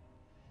picture?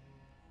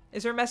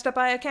 Is her messed up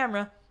eye a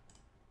camera?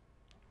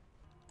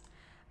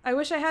 I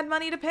wish I had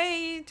money to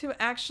pay to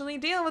actually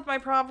deal with my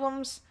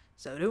problems.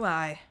 So do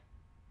I.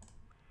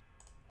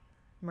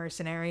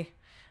 Mercenary.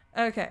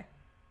 Okay.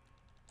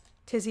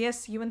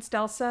 Tisius, you and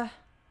Stelsa?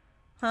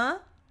 Huh?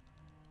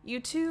 You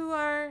two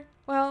are...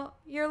 Well,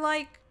 you're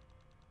like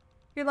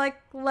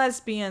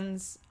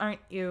lesbians, aren't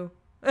you?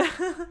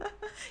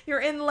 You're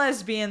in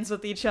lesbians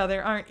with each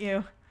other, aren't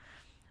you?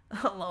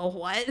 Hello,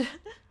 what?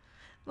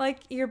 Like,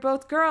 you're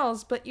both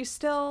girls, but you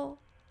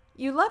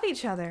love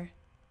each other.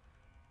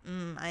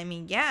 I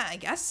mean, yeah, I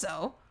guess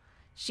so.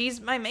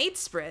 She's my mate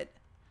sprit.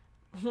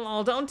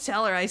 Well, don't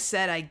tell her I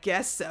said I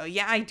guess so.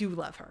 Yeah, I do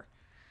love her.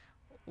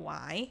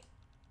 Why?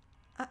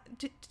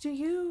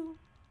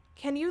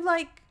 Can you,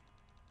 like,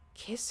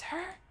 kiss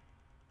her?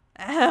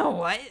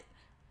 What?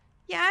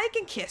 Yeah, I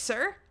can kiss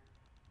her.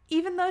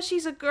 Even though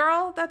she's a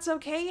girl, that's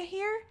okay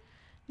here?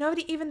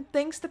 Nobody even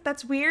thinks that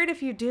that's weird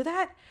if you do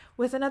that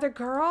with another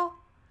girl?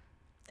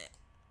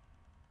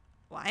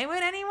 Why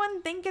would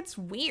anyone think it's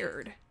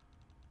weird?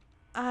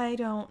 I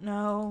don't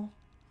know.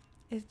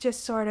 It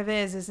just sort of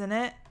is, isn't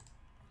it?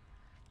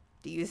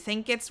 Do you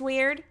think it's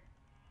weird?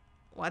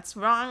 What's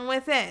wrong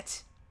with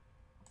it?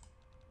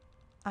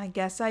 I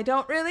guess I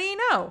don't really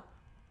know.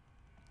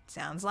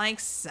 Sounds like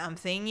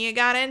something you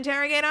gotta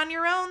interrogate on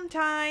your own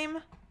time.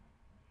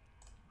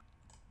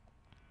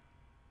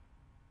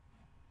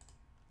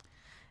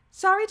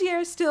 Sorry,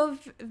 dear. Still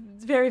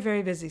very,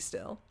 very busy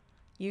still.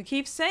 You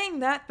keep saying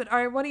that, but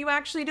what are you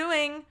actually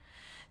doing?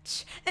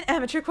 An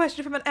amateur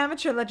question from an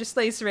amateur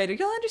legislator.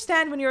 You'll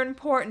understand when you're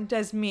important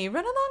as me.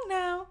 Run along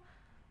now.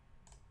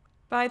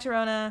 Bye,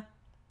 Torona.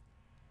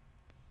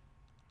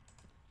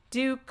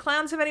 Do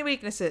clowns have any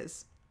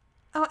weaknesses?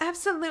 Oh,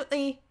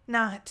 absolutely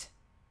not.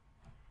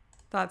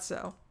 Thought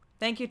so.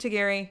 Thank you,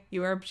 Tagari.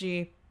 You are a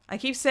G. I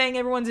keep saying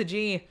everyone's a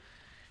G.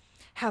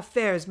 How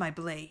fair is my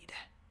blade?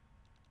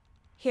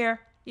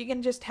 Here, you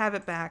can just have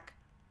it back.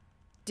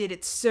 Did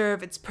it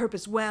serve its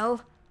purpose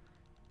well?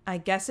 I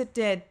guess it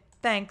did.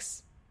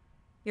 Thanks.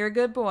 You're a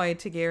good boy,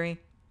 Tagari.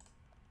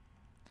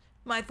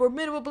 My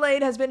formidable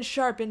blade has been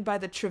sharpened by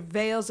the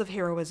travails of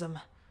heroism.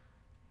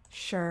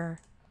 Sure.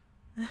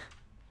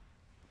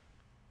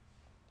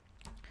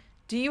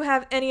 Do you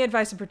have any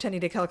advice in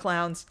pretending to kill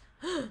clowns?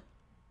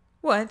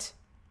 What?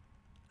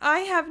 I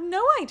have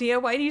no idea.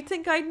 Why do you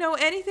think I'd know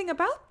anything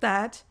about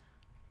that?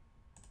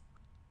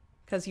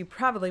 Because you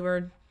probably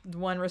were the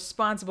one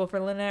responsible for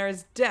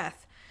Linera's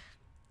death.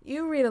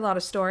 You read a lot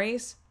of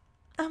stories.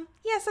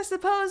 Yes, I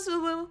suppose,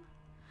 Uwu.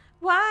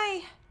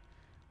 Why?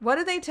 What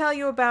do they tell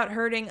you about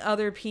hurting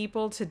other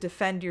people to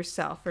defend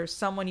yourself or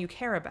someone you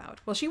care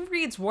about? Well, she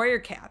reads Warrior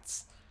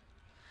Cats.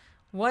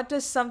 What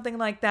does something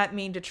like that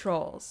mean to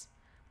trolls?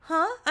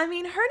 Huh? I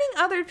mean, hurting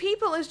other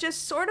people is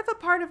just sort of a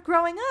part of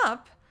growing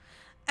up.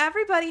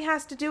 Everybody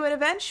has to do it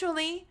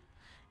eventually.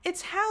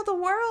 It's how the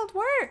world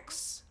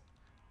works.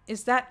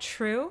 Is that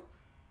true?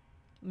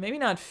 Maybe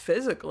not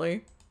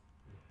physically.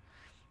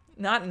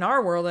 Not in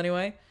our world,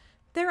 anyway.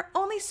 There are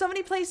only so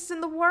many places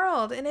in the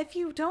world, and if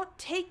you don't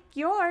take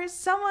yours,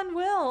 someone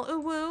will,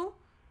 Uwu.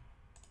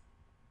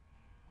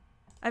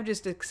 I've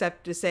just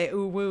accepted to say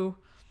Uwu.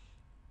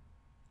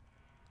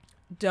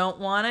 Don't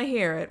want to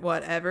hear it,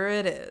 whatever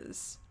it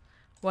is.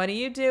 What do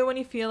you do when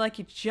you feel like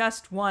you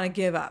just want to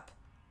give up?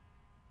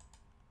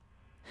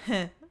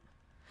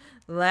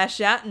 Lash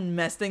out and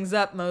mess things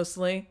up,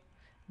 mostly.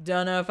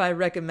 Don't know if I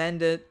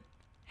recommend it.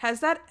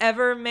 Has that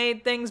ever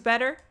made things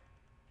better?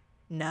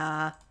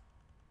 Nah.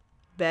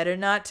 Better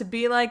not to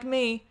be like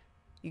me.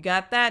 You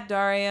got that,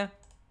 Daria.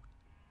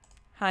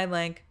 Hi,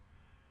 Lank.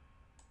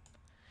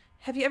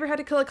 Have you ever had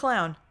to kill a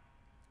clown?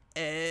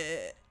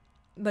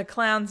 The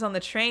clowns on the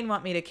train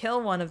want me to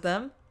kill one of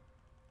them.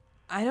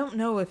 I don't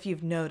know if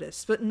you've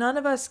noticed, but none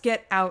of us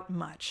get out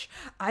much.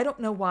 I don't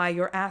know why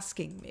you're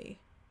asking me.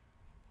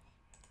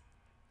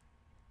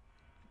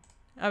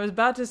 I was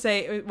about to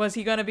say, was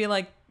he going to be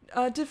like,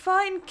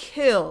 define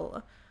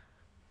kill?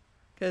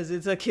 Because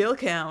it's a kill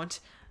count.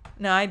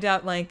 No, I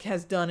doubt Lank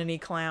has done any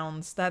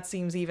clowns. That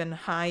seems even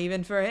high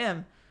even for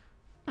him.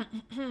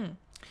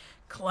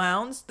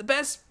 Clowns? The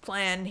best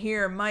plan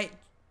here might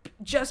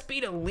just be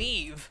to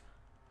leave.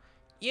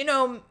 You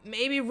know,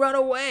 maybe run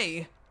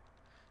away.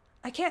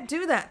 I can't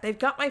do that. They've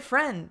got my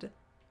friend.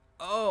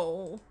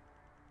 Oh.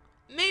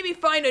 Maybe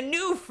find a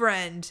new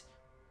friend.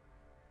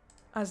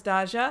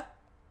 Azdaja?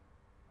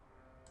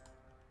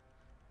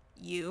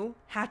 You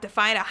have to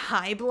fight a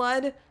high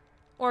blood?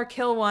 Or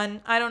kill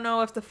one. I don't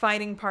know if the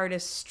fighting part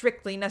is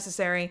strictly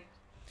necessary.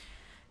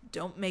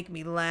 Don't make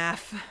me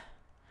laugh.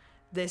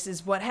 This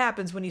is what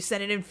happens when you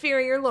send an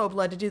inferior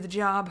lowblood to do the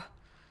job.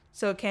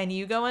 So can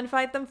you go and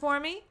fight them for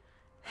me?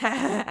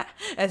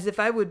 As if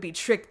I would be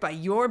tricked by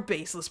your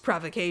baseless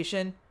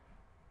provocation.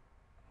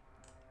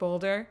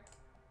 Boulder.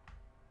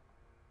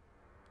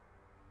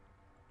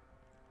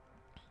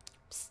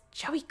 Psst,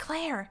 Joey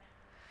Claire.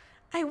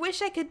 I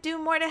wish I could do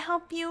more to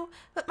help you,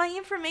 but my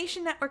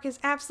information network is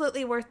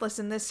absolutely worthless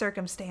in this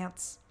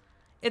circumstance.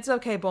 It's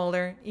okay,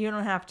 Boulder. You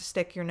don't have to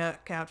stick your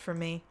neck out for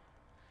me.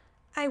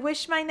 I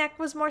wish my neck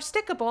was more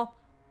stickable.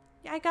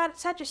 I got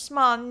such a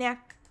small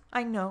neck.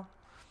 I know.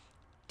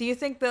 Do you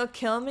think they'll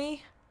kill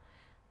me?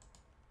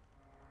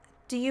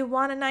 Do you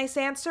want a nice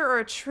answer or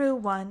a true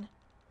one?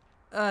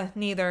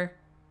 Neither.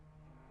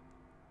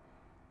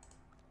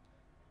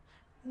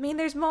 I mean,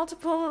 there's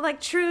multiple,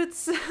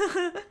 truths.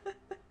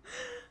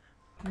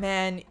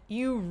 Man,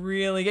 you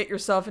really get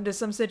yourself into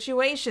some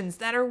situations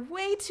that are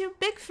way too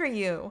big for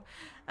you.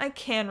 I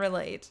can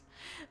relate.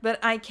 But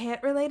I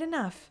can't relate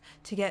enough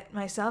to get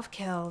myself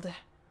killed.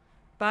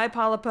 Bye,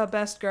 Polypa,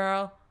 best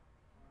girl.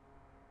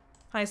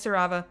 Hi,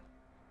 Sarava.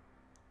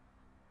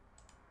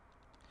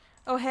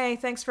 Oh, hey,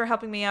 thanks for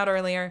helping me out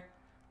earlier.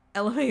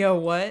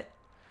 LMAO, what?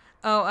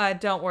 Oh,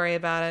 don't worry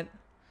about it.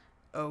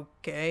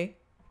 Okay.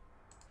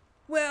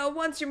 Well,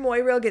 once your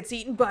Moirail gets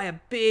eaten by a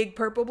big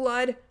purple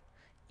blood,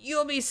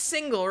 you'll be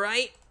single,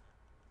 right?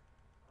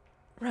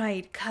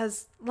 Right,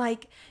 'cause,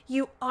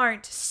 you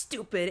aren't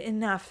stupid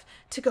enough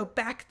to go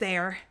back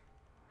there.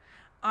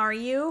 Are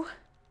you?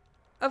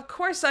 Of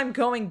course I'm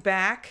going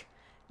back.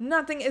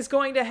 Nothing is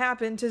going to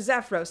happen to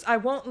Zephyros. I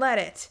won't let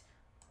it.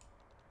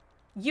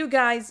 You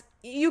guys,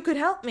 you could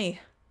help me.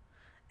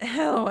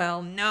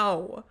 LOL,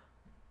 no.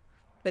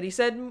 But he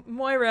said,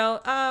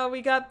 Moirail,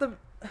 we got the...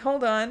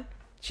 Hold on.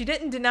 She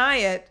didn't deny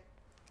it.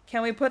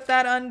 Can we put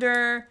that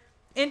under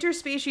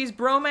interspecies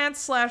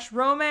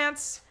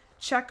bromance/romance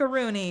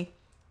checkaroony?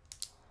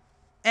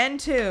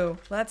 N2.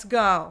 Let's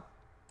go.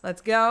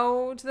 Let's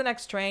go to the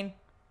next train.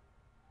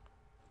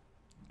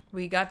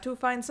 We got to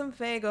find some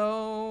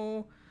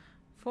Fago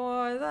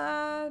for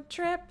the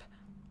trip.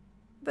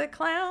 The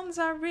clowns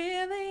are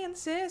really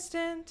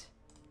insistent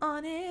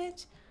on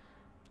it.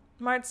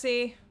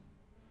 Martzy.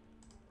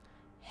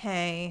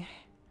 Hey.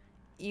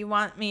 You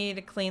want me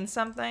to clean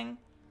something?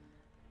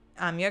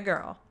 I'm your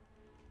girl.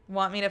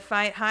 Want me to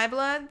fight high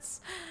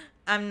bloods?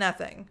 I'm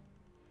nothing.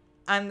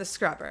 I'm the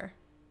scrubber.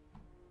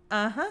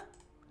 Uh-huh.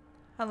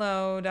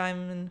 Hello,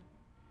 Diamond.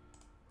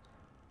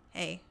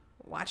 Hey,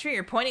 watch where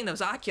you're pointing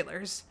those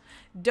oculars.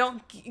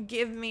 Don't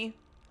give me...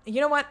 You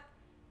know what?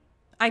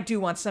 I do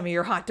want some of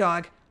your hot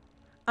dog.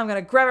 I'm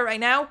gonna grab it right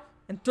now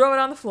and throw it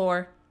on the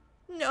floor.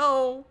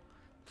 No,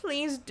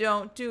 please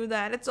don't do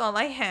that. It's all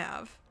I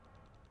have.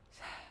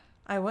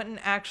 I wouldn't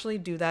actually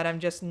do that. I'm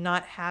just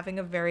not having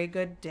a very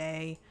good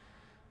day.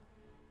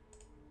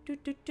 Do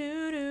do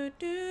do do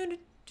do do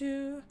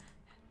do.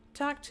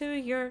 Talk to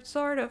your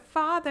sort of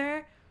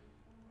father.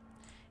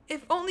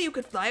 If only you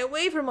could fly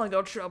away from all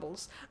your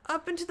troubles,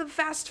 up into the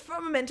vast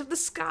firmament of the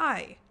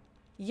sky.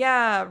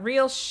 Yeah,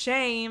 real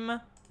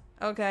shame.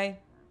 Okay.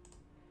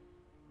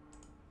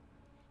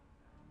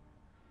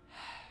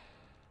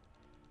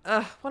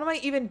 What am I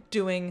even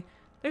doing?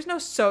 There's no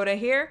soda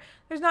here.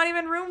 There's not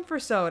even room for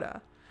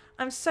soda.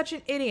 I'm such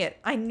an idiot.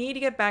 I need to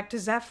get back to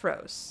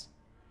Zephyros.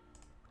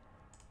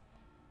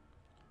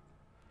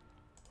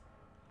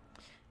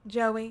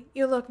 Joey,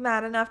 you look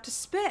mad enough to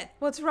spit.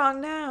 What's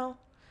wrong now?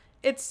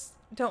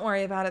 Don't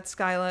worry about it,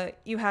 Skyla.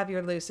 You have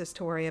your Lucis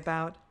to worry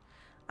about.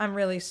 I'm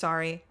really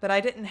sorry, but I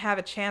didn't have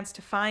a chance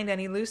to find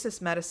any Lucis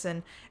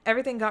medicine.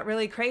 Everything got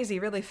really crazy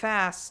really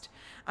fast.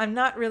 I'm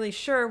not really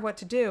sure what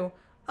to do.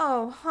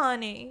 Oh,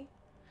 honey.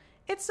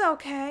 It's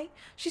okay.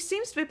 She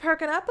seems to be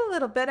perking up a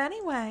little bit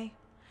anyway.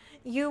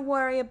 You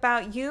worry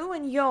about you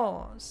and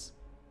yours.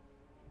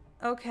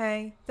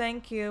 Okay,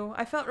 thank you.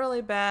 I felt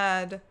really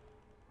bad.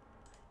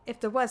 If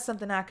there was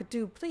something I could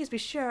do, please be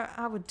sure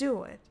I would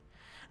do it.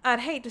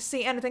 I'd hate to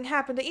see anything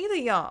happen to either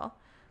y'all.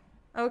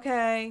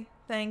 Okay,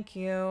 thank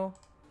you.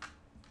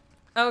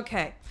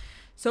 Okay,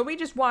 so we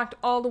just walked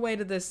all the way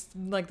to this,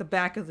 the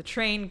back of the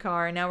train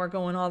car, and now we're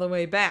going all the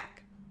way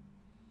back.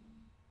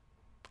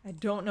 I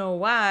don't know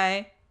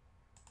why,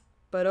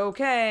 but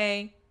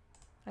okay.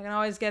 I can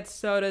always get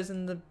sodas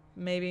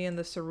maybe in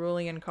the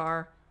cerulean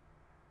car.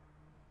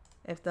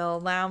 If they'll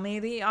allow me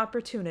the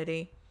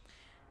opportunity.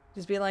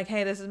 Just be like,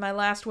 hey, this is my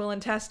last will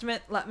and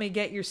testament. Let me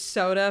get your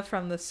soda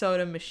from the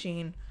soda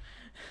machine.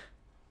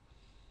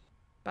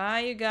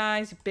 Bye, you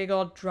guys. Big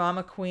old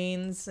drama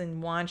queens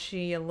and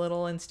Wanshi, a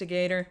little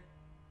instigator.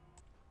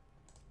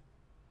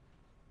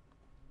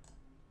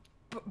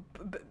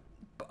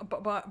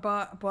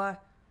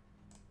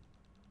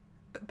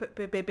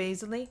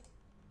 Basily?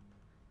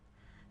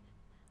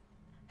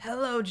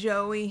 Hello,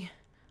 Joey.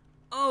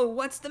 Oh,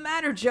 what's the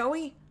matter,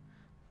 Joey?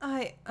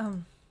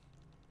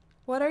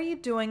 What are you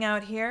doing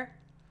out here?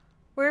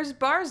 Where's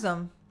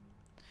Barzum?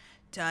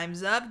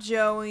 Time's up,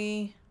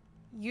 Joey.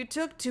 You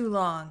took too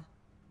long.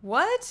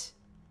 What?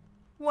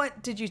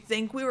 What, did you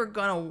think we were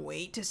gonna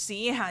wait to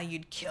see how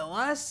you'd kill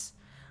us?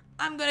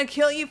 I'm gonna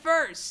kill you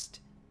first.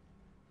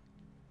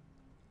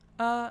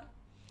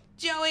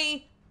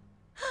 Joey!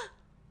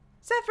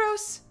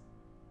 Zephyros!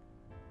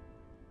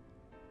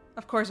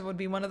 Of course it would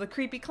be one of the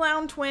creepy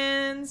clown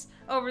twins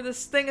over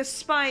this thing of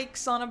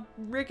spikes on a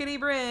rickety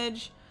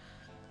bridge.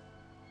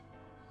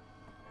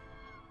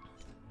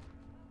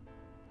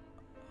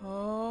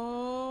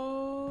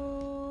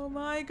 Oh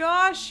my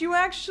gosh, you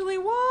actually,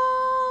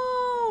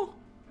 whoa!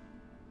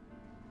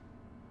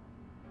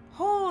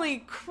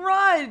 Holy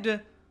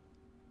crud!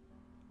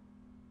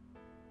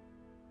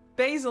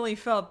 Basily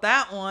felt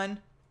that one.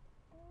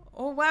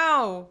 Oh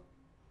wow.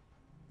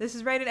 This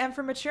is rated M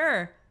for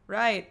mature.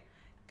 Right.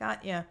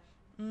 Got ya.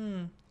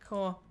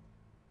 Cool.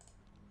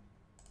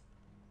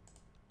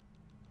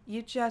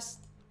 You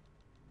just...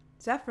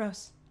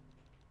 Zephyros.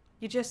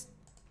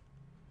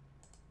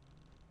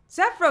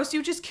 Zephyros,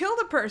 you just killed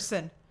a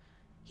person!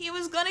 He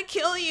was gonna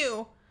kill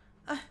you!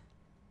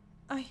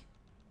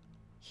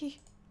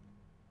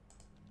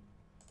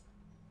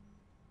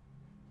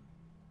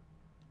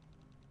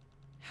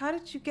 How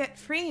did you get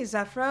free,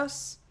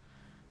 Zephyros?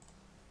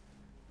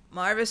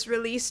 Marvis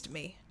released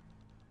me.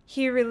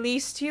 He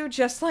released you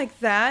just like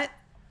that?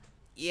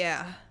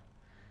 Yeah.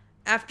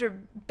 After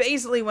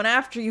Basily went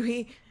after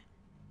you,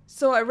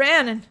 so I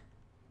ran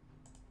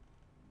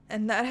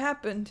and that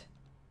happened.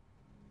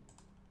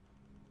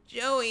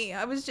 Joey,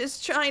 I was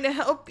just trying to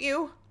help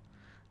you.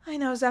 I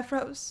know,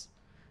 Zephyros.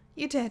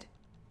 You did.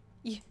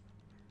 You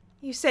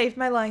saved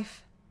my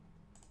life.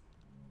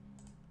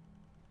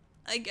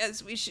 I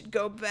guess we should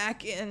go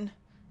back in.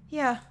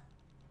 Yeah.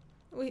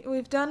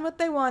 We've done what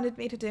they wanted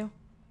me to do.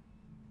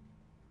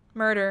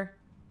 Murder.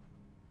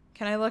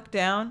 Can I look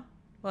down?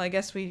 Well, I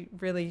guess we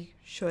really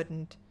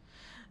shouldn't.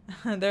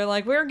 They're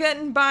like, we're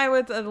getting by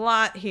with a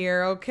lot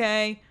here,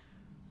 okay?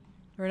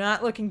 We're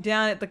not looking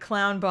down at the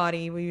clown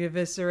body we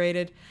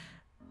eviscerated.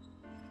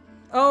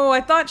 Oh,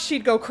 I thought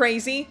she'd go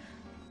crazy.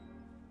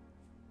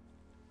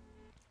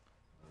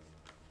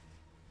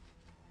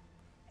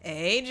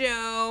 Hey,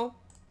 Joe.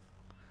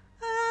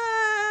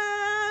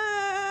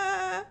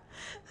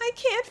 I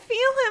can't feel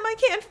him. I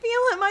can't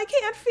feel him. I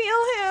can't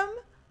feel him.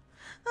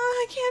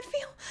 I can't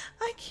feel.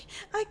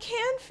 I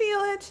can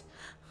feel it.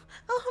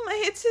 Oh my!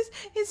 It's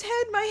his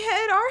head. My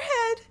head. Our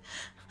head.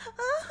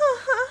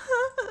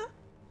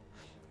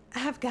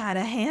 I've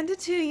gotta hand it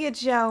to you,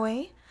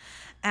 Joey.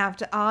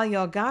 After all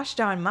your gosh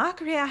darn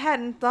mockery, I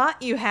hadn't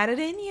thought you had it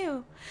in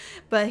you,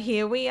 but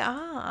here we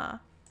are.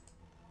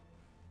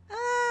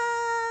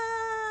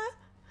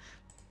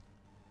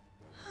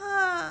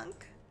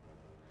 Honk.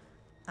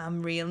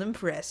 I'm real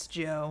impressed,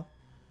 Joe.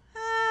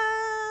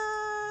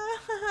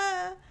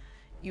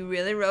 You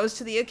really rose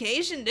to the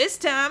occasion this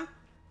time.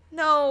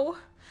 No,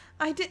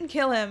 I didn't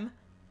kill him.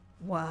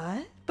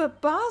 What?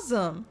 But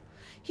Bosom.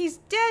 He's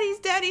dead, he's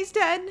dead, he's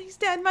dead. He's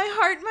dead, my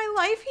heart, my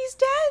life, he's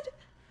dead.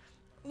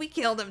 We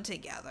killed him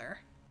together.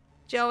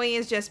 Joey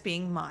is just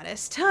being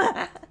modest.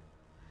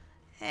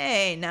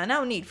 Hey, now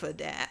no need for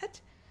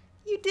that.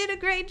 You did a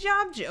great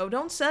job, Joe.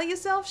 Don't sell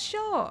yourself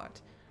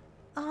short.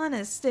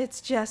 Honest, it's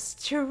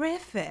just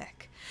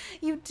terrific.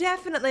 You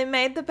definitely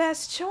made the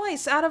best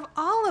choice out of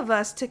all of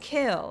us to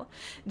kill.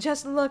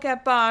 Just look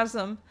at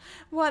Bosom.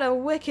 What a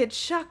wicked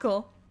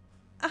chuckle.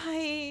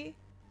 I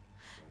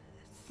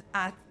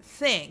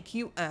think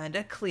you earned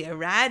a clear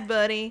ride,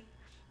 buddy.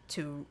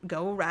 To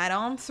go right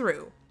on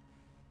through.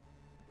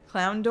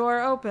 Clown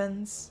door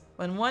opens.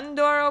 When one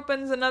door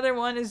opens, another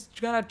one is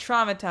gonna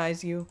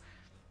traumatize you.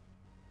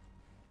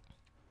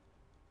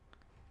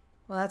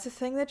 Well, that's a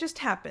thing that just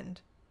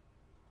happened.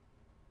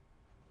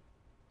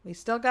 We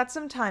still got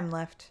some time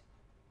left.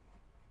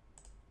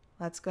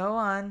 Let's go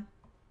on.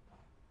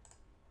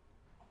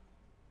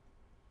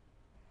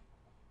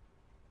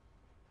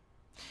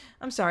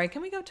 I'm sorry,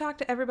 can we go talk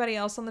to everybody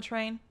else on the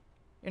train?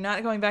 You're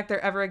not going back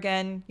there ever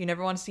again. You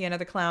never want to see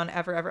another clown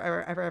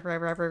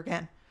ever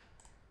again.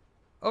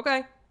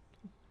 Okay.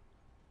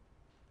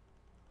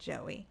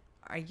 Joey,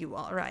 are you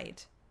all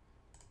right?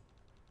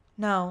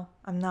 No,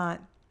 I'm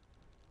not.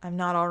 I'm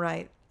not all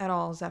right at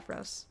all,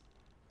 Zephyros.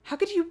 How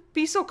could you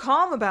be so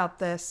calm about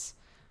this?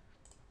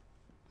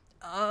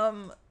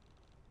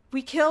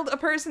 We killed a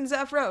person,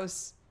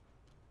 Zephyros.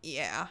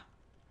 Yeah.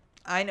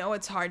 I know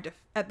it's hard to...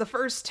 At the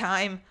first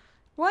time.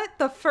 What?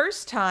 The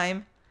first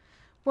time?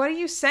 What are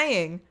you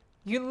saying?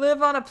 You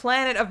live on a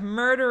planet of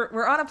murder...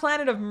 We're on a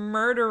planet of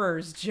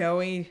murderers,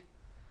 Joey.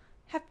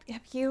 Have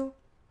you...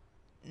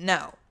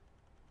 No.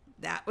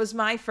 That was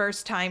my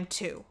first time,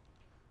 too.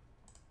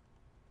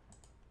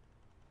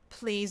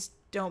 Please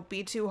don't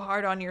be too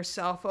hard on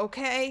yourself,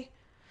 okay?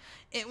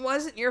 It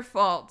wasn't your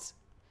fault.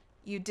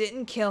 You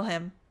didn't kill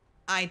him.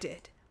 I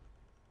did.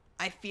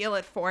 I feel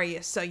it for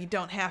you, so you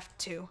don't have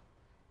to.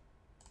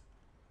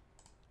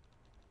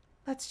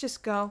 Let's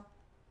just go.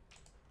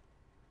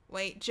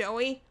 Wait,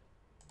 Joey?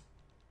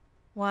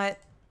 What?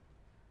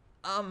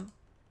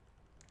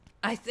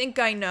 I think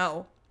I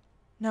know.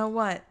 Know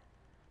what?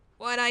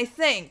 What I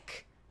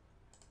think.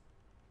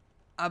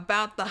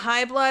 About the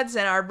High Bloods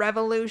and our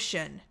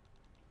revolution.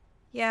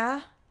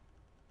 Yeah?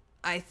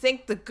 I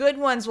think the good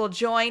ones will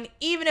join,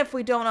 even if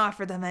we don't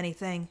offer them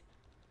anything.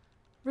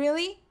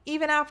 Really?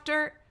 Even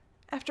after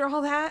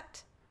all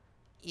that?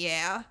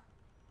 Yeah.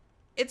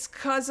 It's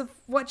 'cause of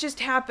what just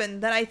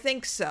happened that I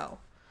think so.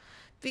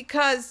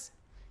 Because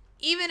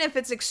even if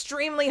it's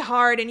extremely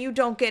hard and you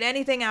don't get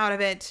anything out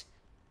of it,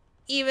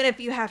 even if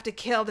you have to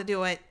kill to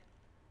do it,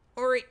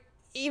 or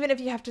even if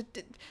you have to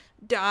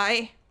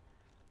die,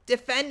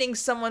 defending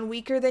someone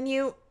weaker than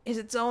you is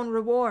its own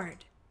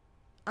reward.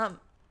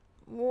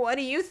 What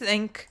do you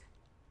think?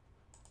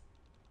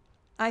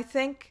 I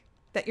think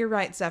that you're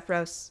right,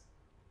 Zephyros.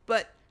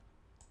 But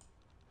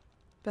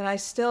I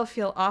still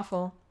feel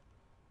awful.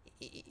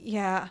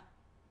 Yeah.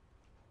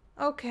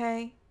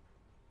 Okay.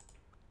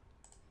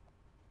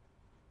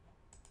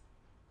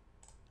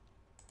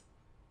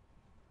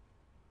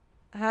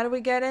 How do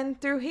we get in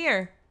through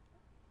here?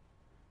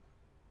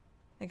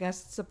 I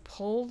guess it's a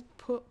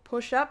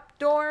push-up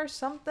door or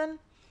something?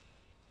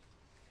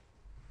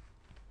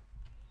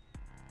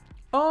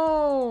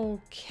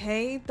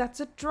 Okay, that's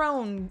a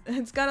drone.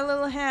 It's got a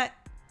little hat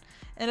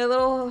and a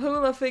little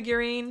hula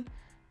figurine,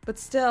 but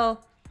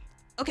still.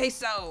 Okay,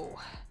 so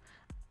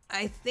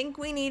I think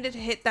we needed to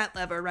hit that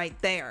lever right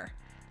there.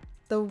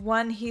 The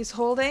one he's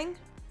holding?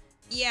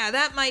 Yeah,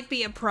 that might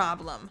be a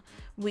problem.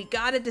 We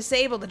gotta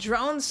disable the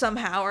drone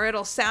somehow or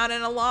it'll sound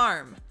an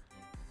alarm.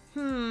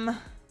 This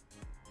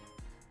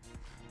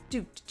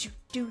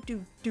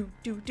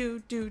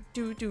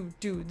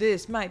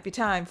might be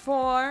time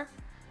for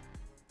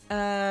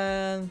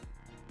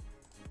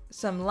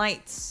some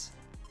lights.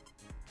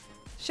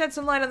 Shed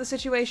some light on the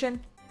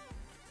situation.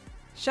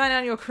 Shine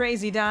on your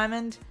crazy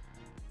diamond.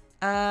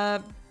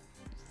 Can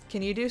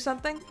you do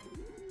something?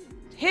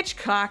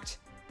 Hitchcocked.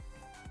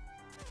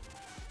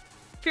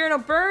 Fear no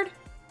bird?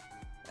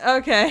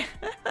 Okay.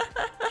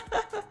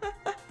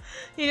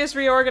 He just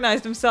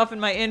reorganized himself in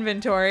my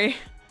inventory.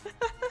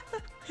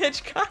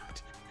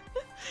 Hitchcocked.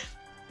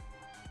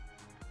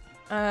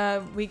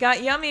 We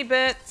got yummy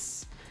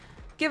bits.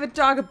 Give a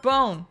dog a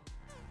bone.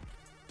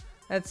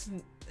 That's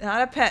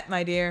not a pet,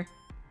 my dear.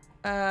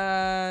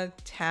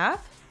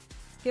 Tap?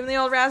 Give him the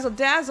old razzle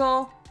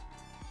dazzle.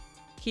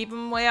 Keep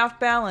him way off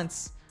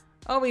balance.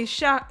 Oh, we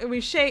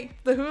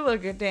shake the hula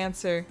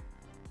dancer.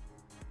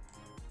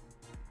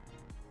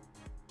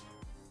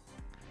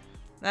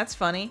 That's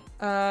funny.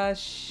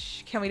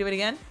 Can we do it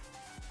again?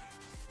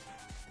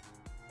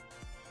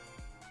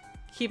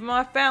 Keep him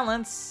off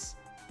balance.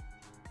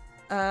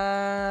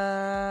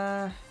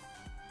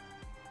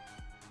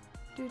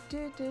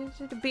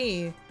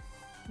 B.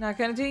 Not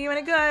gonna do you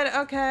any good.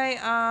 Okay,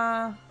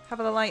 how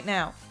about the light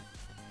now?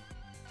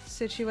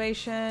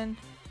 Situation.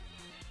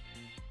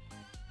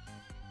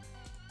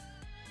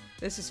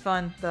 This is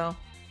fun, though.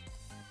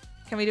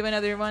 Can we do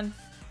another one?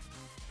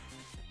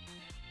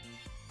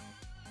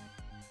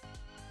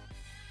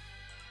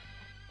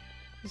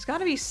 There's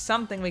gotta be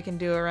something we can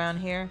do around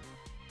here.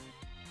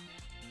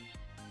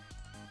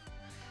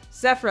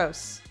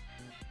 Zephyros.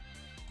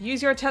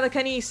 Use your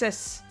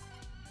telekinesis.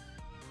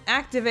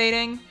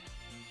 Activating.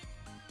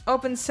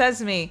 Open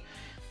sesame.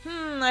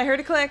 I heard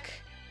a click.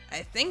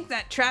 I think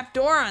that trap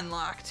door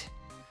unlocked.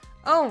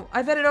 Oh,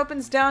 I bet it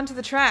opens down to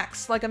the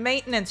tracks, like a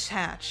maintenance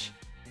hatch.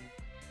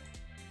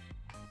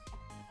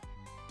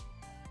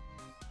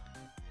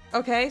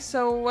 Okay,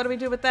 so what do we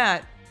do with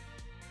that?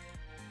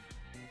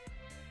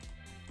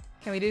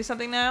 Can we do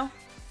something now?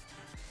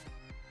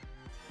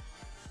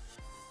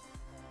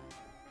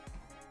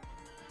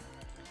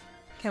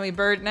 Can we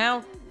bird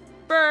now?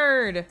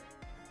 Bird!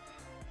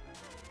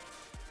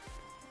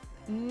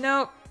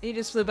 Nope, he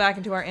just flew back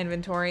into our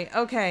inventory.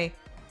 Okay.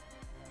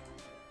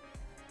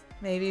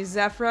 Maybe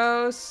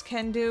Zephyros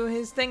can do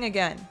his thing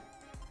again.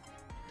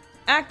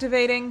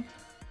 Activating.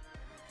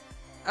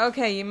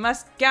 Okay, you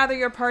must gather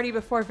your party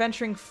before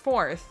venturing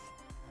forth.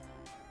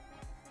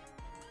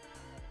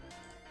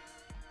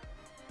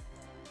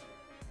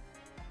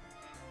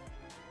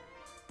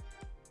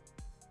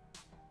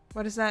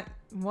 What does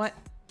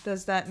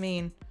that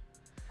mean?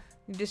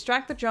 You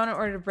distract the drone in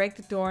order to break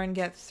the door and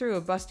get through.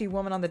 A busty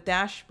woman on the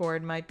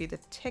dashboard might be the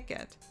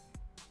ticket.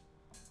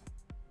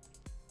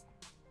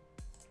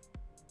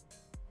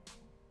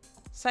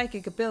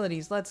 Psychic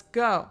abilities, let's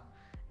go.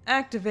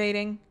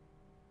 Activating.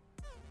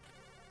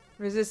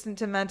 Resistant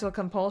to mental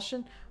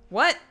compulsion.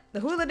 What? The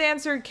hula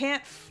dancer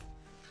can't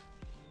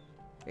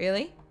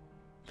Really?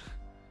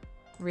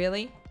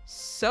 Really?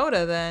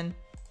 Soda then.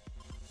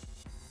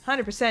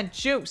 100%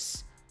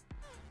 juice.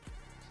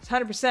 It's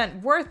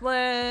 100%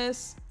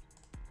 worthless.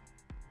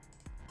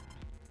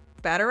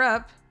 Batter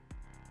up.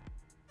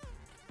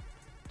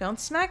 Don't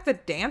smack the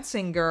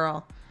dancing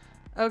girl.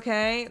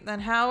 Okay,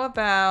 then how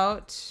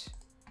about...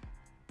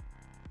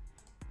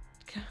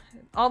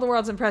 All the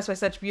world's impressed by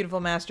such beautiful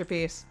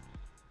masterpiece.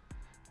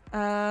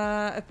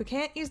 If we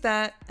can't use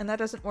that, and that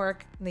doesn't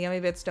work, and the yummy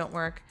bits don't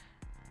work,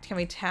 can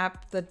we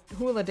tap the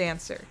hula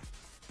dancer?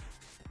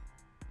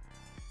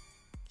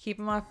 Keep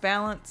him off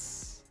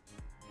balance.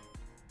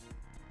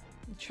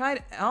 We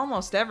tried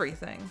almost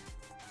everything.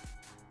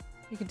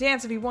 You can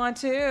dance if you want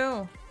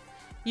to.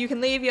 You can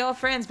leave your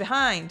friends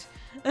behind.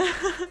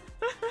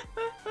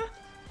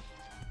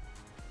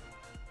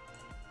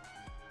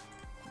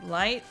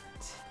 Light.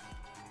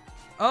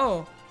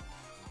 Oh.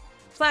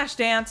 Flash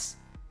dance.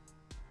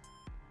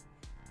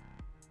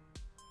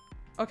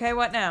 Okay,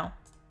 what now?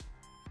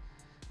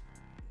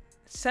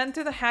 Send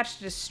through the hatch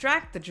to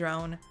distract the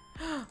drone.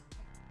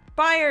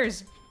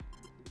 Buyers!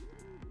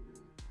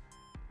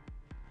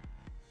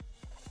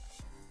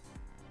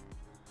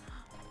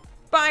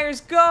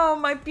 Buyers, go!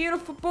 My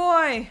beautiful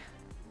boy!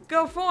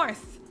 Go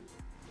forth!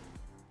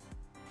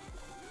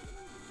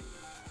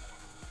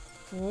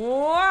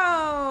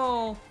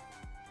 Whoa!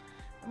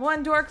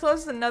 One door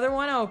closes, another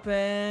one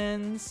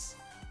opens.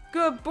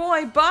 Good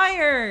boy,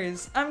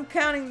 Buyers! I'm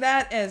counting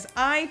that as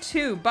I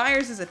too.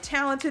 Buyers is a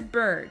talented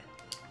bird.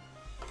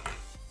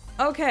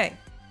 Okay.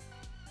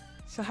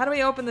 So how do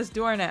we open this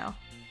door now?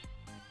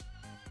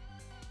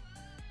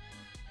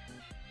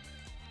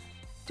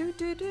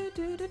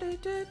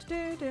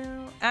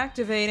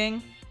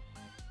 Activating.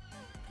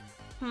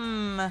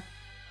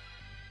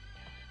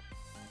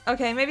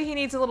 Okay, maybe he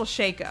needs a little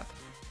shake-up.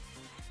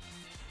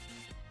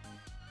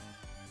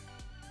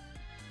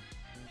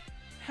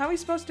 How are we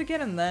supposed to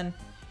get him then?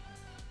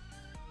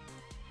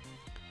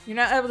 You're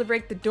not able to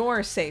break the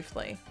door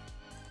safely.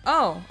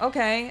 Oh,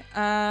 okay.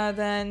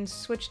 Then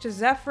switch to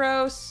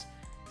Zephyros.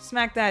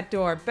 Smack that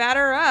door.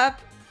 Batter up.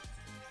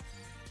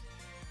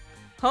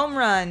 Home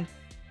run.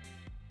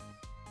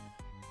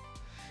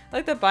 I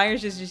like the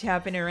Buyers just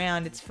hopping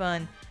around. It's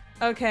fun.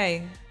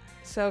 Okay.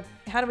 So,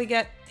 how do we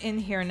get in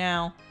here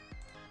now?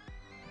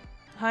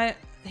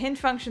 Hinge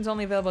function's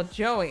only available to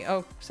Joey.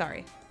 Oh,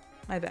 sorry.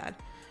 My bad.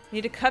 You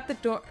need to cut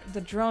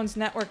the drone's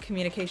network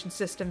communication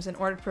systems in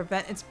order to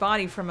prevent its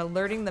body from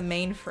alerting the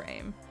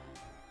mainframe.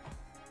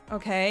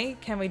 Okay,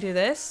 can we do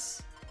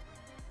this?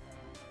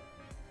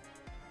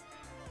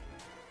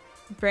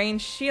 Brain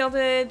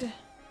shielded.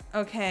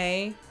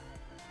 Okay.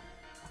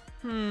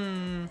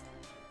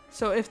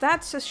 So if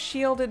that's a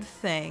shielded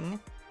thing,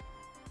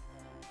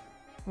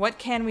 what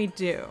can we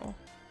do?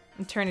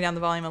 I'm turning down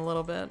the volume a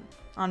little bit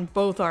on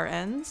both our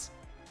ends.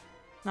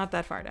 Not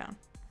that far down.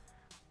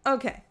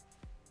 Okay.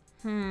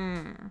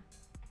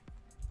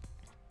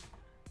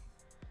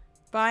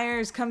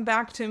 Buyers, come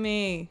back to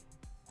me.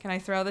 Can I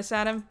throw this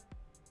at him?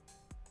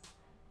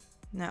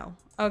 No.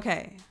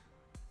 Okay.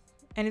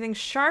 Anything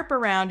sharp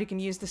around, you can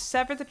use to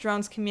sever the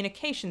drone's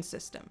communication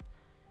system.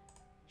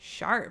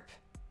 Sharp.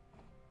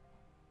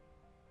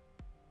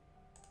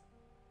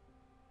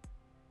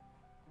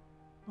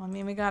 Well, I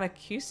mean, we got a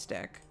Q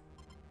stick.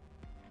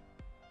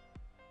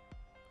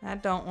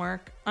 That don't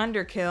work.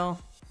 Underkill.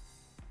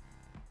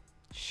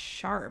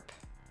 Sharp.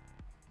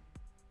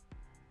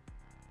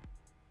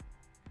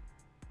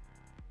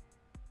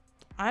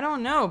 I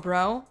don't know,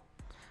 bro.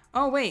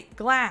 Oh, wait.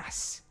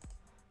 Glass.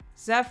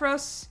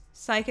 Zephyros,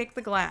 Psychic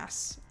the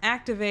glass.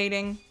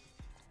 Activating.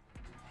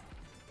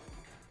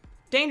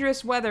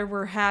 Dangerous weather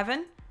we're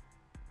having.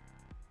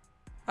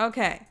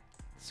 Okay.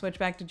 Switch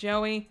back to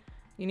Joey.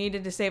 You need to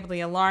disable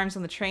the alarms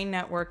on the train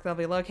network. They'll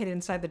be located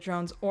inside the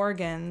drone's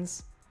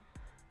organs.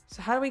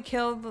 So how do we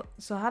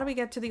how do we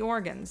get to the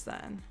organs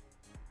then?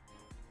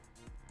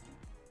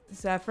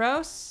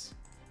 Zephyros.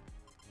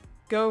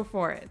 Go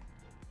for it.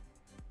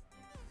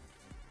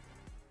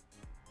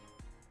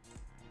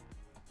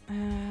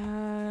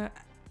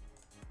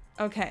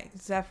 Okay,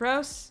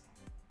 Zephyros.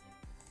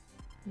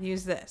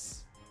 Use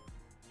this.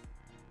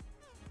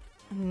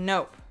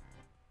 Nope.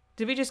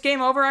 Did we just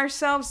game over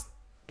ourselves?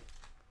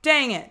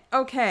 Dang it.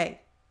 Okay.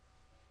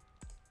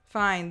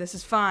 Fine. This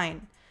is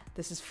fine.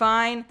 This is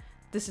fine.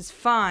 This is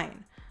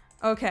fine.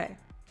 Okay.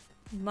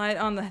 Light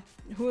on the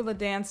hula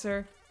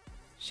dancer.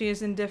 She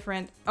is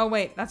indifferent. Oh,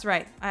 wait. That's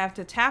right. I have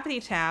to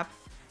tappity tap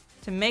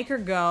to make her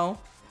go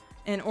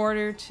in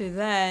order to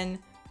then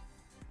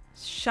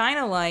shine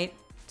a light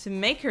to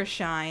make her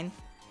shine.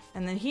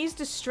 And then he's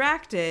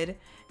distracted.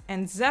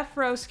 And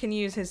Zephyros can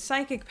use his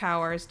psychic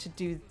powers to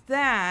do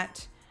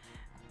that.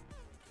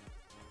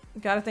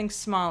 Gotta think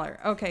smaller.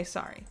 Okay,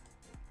 sorry.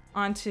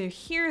 On to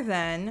here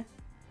then.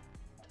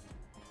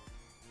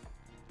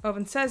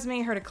 Open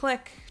sesame, heard a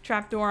click.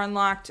 Trapdoor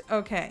unlocked.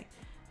 Okay.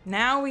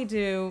 Now we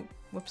do...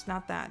 Whoops,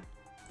 not that.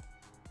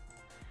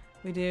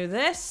 We do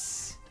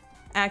this.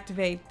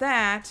 Activate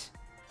that.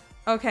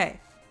 Okay.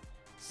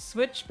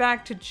 Switch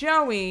back to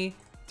Joey.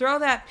 Throw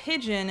that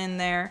pigeon in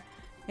there.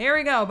 Here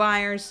we go,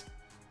 buyers.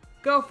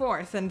 Go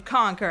forth and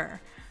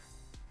conquer.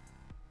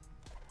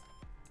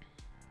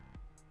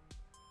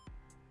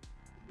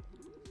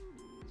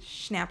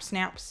 Snap,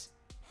 snaps.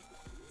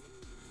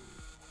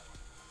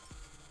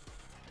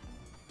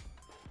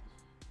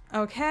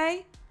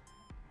 Okay.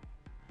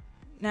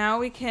 Now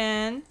we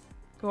can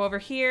go over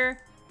here.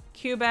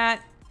 Cubat.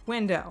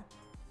 Window.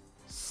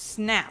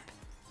 Snap.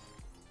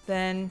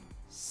 Then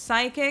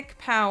psychic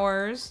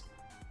powers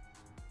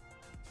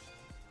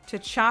to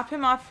chop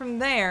him off from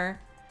there.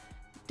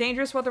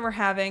 Dangerous weather we're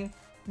having.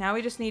 Now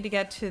we just need to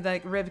get to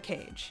the rib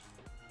cage.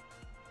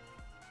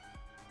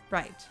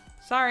 Right.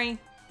 Sorry.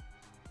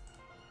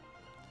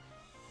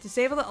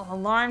 Disable the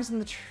alarms in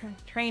the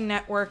train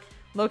network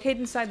located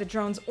inside the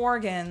drone's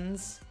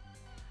organs.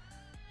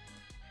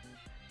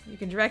 You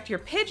can direct your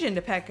pigeon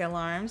to peck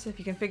alarms if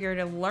you can figure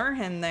to lure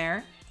him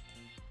there.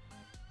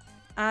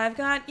 I've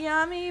got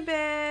yummy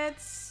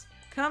bits.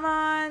 Come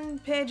on,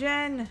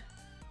 pigeon.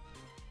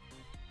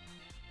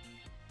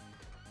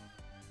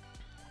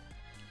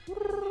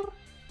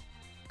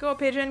 Go,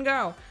 pigeon,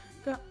 go.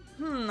 Go.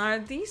 Are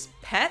these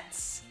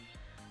pets?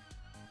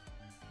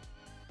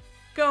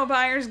 Go,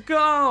 buyers,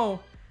 go!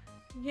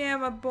 Yeah,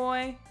 my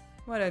boy.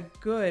 What a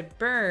good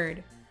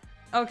bird.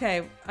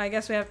 Okay, I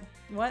guess we have...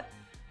 What?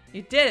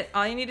 You did it!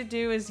 All you need to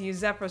do is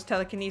use Zephyros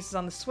telekinesis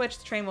on the switch.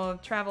 The train will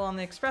travel on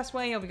the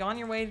expressway. You'll be on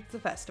your way to the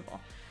festival.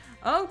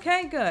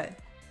 Okay, good.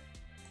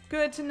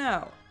 Good to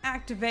know.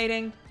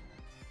 Activating.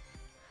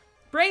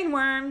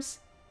 Brainworms!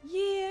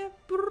 Yeah!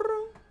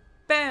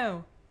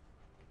 Boom!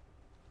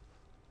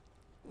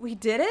 We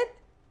did it?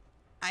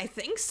 I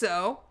think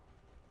so.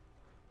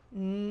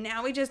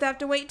 Now we just have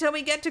to wait till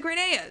we get to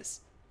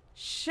Grenaea's.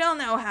 She'll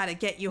know how to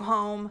get you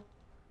home.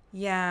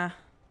 Yeah.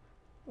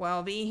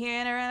 We'll be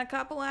here in around a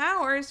couple of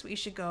hours. We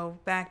should go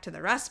back to the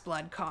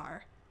Rustblood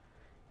car.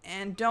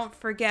 And don't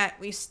forget,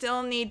 we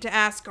still need to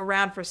ask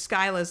around for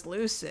Skyla's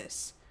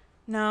Lucis.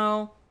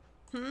 No.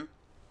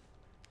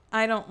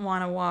 I don't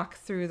want to walk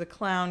through the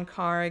clown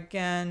car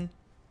again.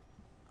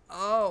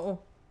 Oh.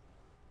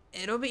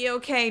 It'll be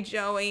okay,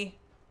 Joey.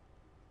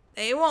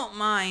 They won't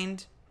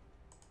mind.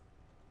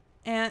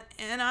 And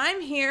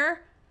I'm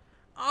here.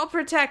 I'll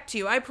protect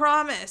you, I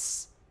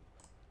promise.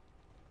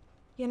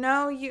 You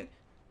know, you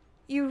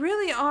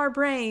really are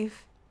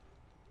brave.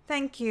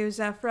 Thank you,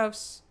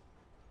 Zephyros.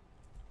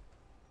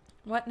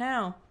 What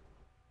now?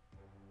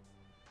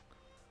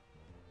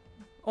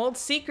 Old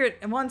secret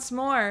once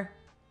more.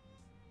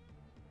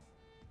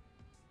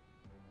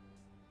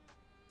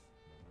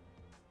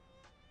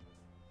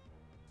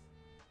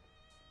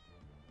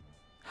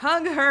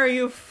 Hug her,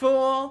 you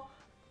fool!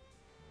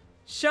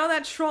 Show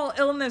that troll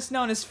illness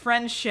known as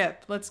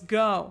friendship. Let's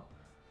go.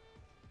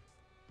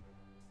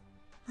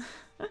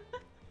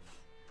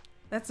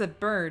 That's a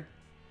bird.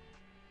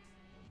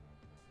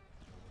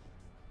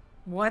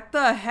 What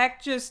the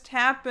heck just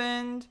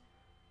happened?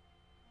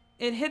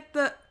 It hit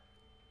the...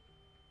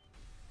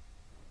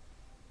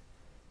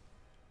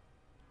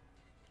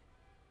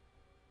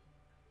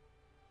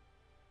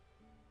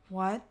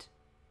 What?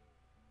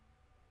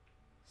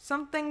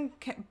 Something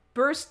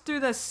burst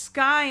through the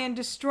sky and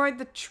destroyed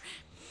the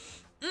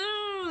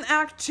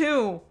Act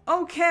 2.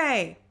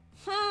 Okay.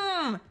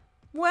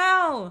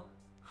 Well.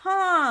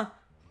 Huh.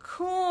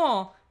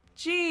 Cool.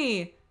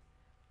 Gee.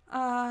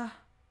 And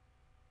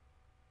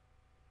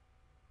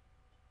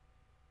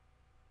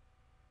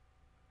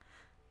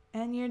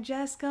you're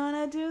just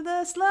gonna do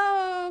the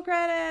slow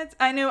credits.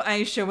 I knew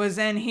Aisha was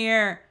in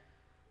here.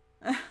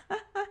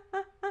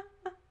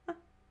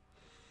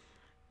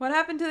 What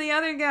happened to the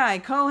other guy?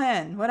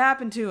 Cohen. What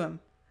happened to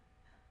him?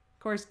 Of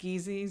course,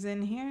 Geezy's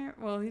in here.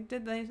 Well, he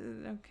did...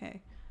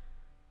 Okay.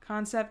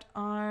 Concept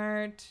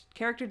art.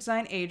 Character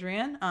design,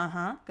 Adrian.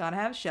 Gotta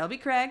have Shelby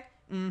Craig.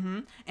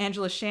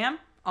 Angela Sham.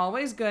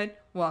 Always good.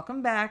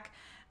 Welcome back.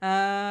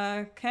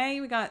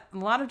 Okay, we got a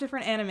lot of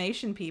different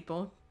animation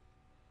people.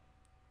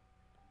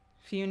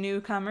 Few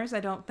newcomers I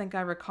don't think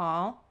I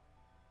recall.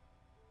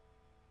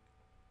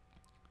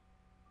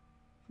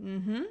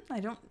 A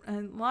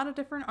lot of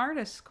different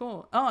artists.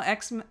 Cool. Oh,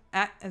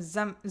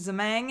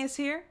 Zamang is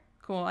here.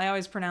 Cool. I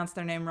always pronounce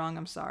their name wrong.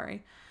 I'm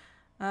sorry.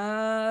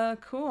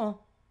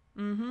 Cool.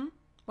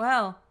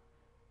 Well,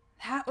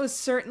 that was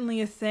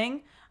certainly a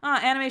thing.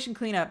 Animation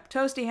cleanup.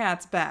 Toasty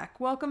Hat's back.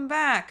 Welcome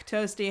back,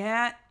 Toasty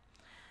Hat.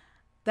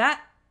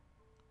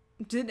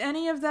 Did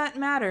any of that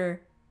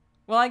matter?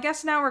 Well, I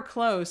guess now we're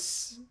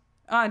close.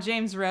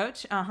 James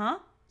Roach.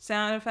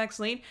 Sound effects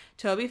lead.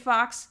 Toby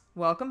Fox.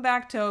 Welcome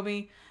back,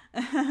 Toby.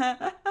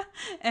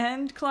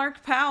 And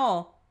Clark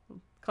Powell.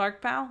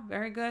 Clark Powell.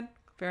 Very good.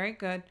 Very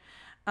good.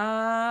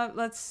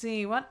 Let's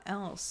see. What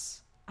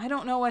else? I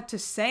don't know what to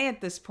say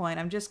at this point.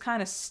 I'm just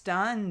kind of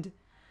stunned.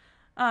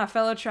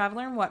 Fellow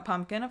traveler and What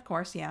Pumpkin. Of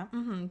course. Yeah.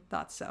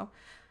 Thought so.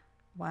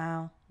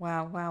 Wow.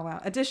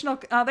 Additional.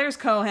 There's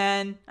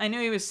Cohen. I knew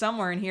he was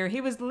somewhere in here.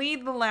 He was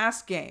lead the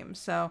last game.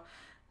 So,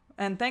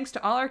 and thanks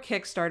to all our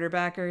Kickstarter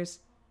backers.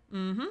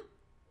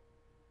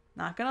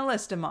 Not gonna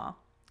list them all,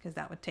 because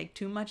that would take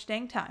too much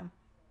dang time.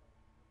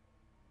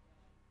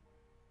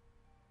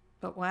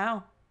 But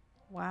wow.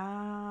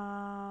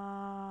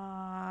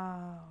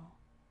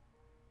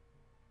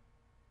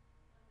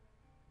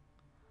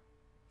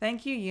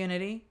 Thank you,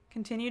 Unity.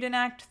 Continued in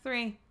Act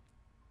 3.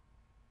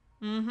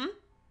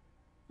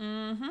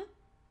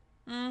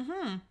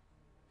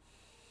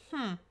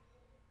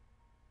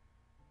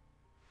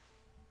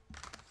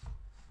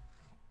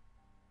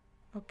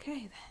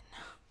 Okay, then.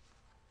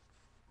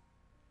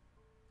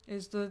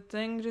 Is the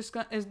thing just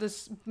gonna... Is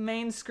this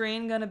main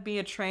screen gonna be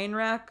a train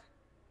wreck?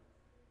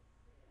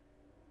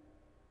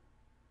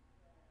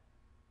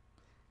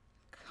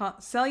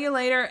 Sell you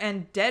later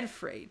and dead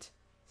freight.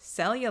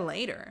 Sell you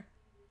later.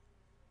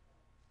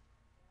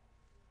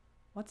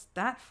 What's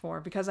that for?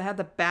 Because I had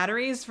the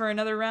batteries for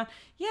another round?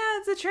 Yeah,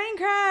 it's a train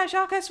crash.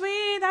 Okay,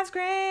 sweet. That's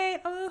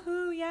great.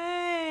 Ooh,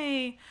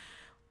 yay.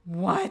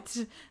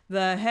 What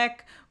the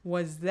heck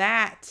was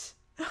that?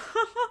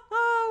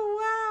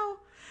 Oh,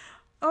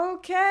 wow.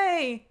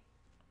 Okay.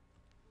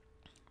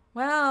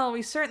 Well,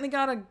 we certainly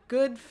got a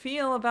good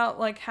feel about,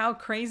 like, how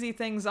crazy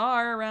things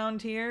are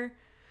around here.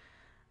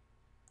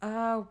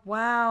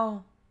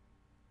 Wow.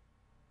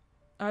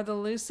 Are the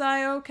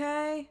Luci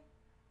okay?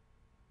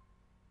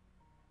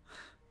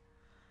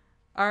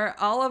 Are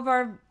all of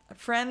our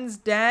friends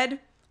dead?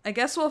 I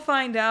guess we'll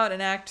find out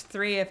in Act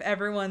 3 if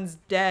everyone's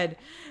dead.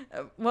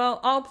 Well,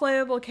 all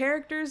playable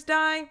characters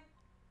die?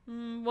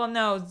 Well,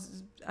 no,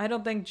 I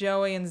don't think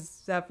Joey and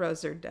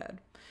Zephyros are dead.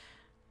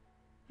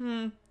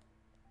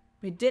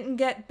 We didn't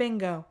get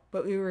Bingo,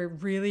 but we were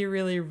really,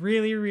 really,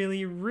 really,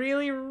 really,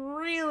 really,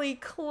 really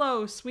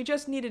close. We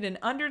just needed an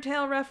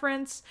Undertale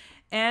reference,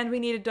 and we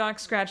needed Doc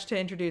Scratch to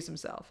introduce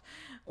himself.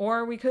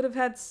 Or we could have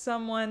had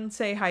someone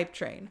say Hype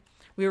Train.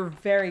 We were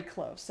very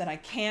close, and I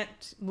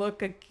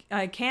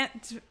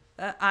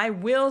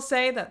will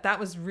say that that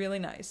was really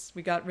nice.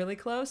 We got really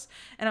close,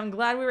 and I'm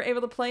glad we were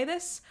able to play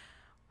this.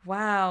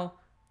 Wow.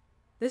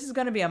 This is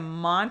going to be a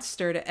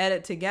monster to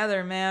edit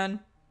together,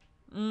 man.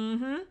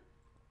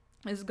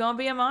 This is going to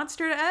be a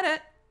monster to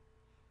edit.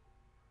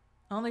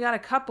 Only got a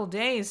couple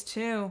days,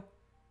 too.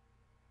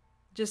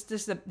 Just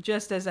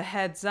as a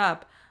heads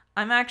up,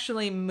 I'm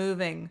actually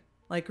moving,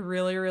 like,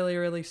 really, really,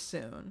 really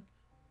soon.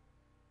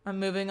 I'm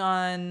moving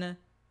on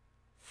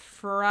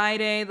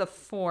Friday the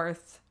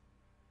 4th.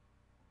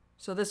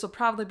 So this will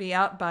probably be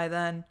out by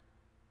then.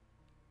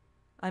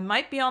 I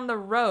might be on the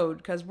road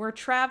because we're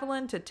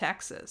traveling to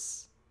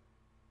Texas.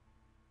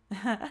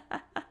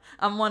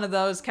 I'm one of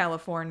those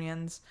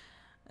Californians.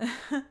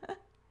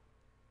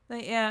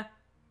 But yeah,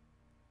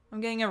 I'm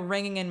getting a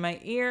ringing in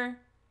my ear.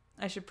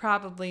 I should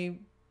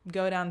probably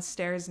go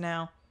downstairs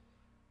now.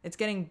 It's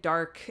getting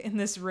dark in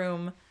this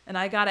room, and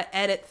I gotta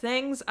edit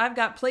things. I've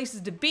got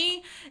places to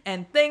be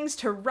and things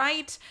to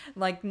write.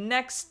 Like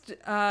next,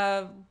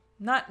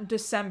 not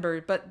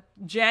December, but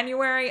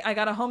January, I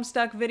got a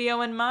Homestuck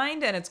video in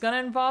mind, and it's gonna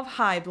involve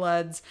high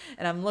bloods,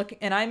 and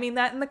I mean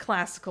that in the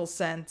classical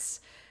sense.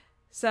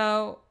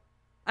 So,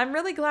 I'm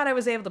really glad I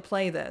was able to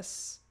play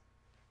this.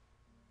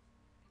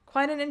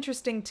 Quite an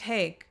interesting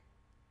take.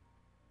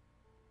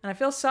 And I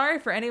feel sorry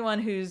for anyone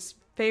whose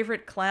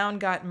favorite clown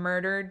got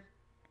murdered.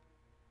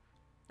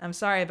 I'm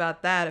sorry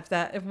about that.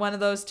 If one of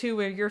those two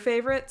were your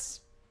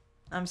favorites,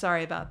 I'm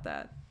sorry about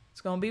that.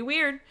 It's gonna be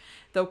weird.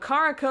 Though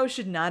Karako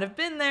should not have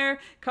been there.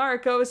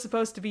 Karako is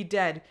supposed to be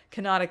dead,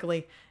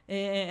 canonically.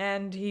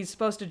 And he's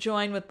supposed to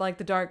join with, like,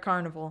 the Dark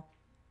Carnival.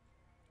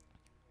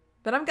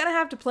 But I'm gonna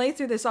have to play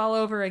through this all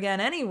over again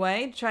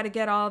anyway, to try to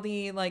get all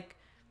the, like,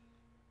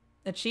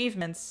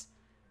 achievements.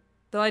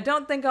 Though I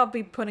don't think I'll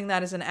be putting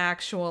that as an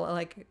actual,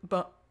 like,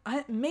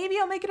 maybe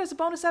I'll make it as a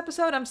bonus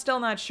episode. I'm still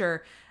not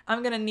sure.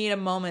 I'm gonna need a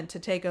moment to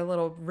take a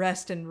little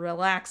rest and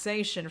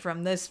relaxation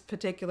from this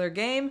particular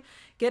game,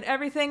 get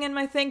everything in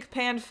my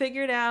ThinkPad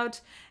figured out,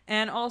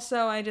 and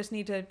also I just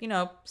need to, you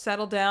know,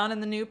 settle down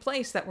in the new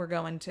place that we're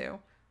going to.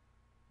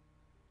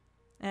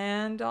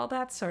 And all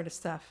that sort of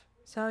stuff.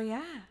 So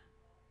yeah.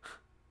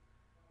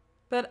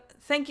 But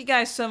thank you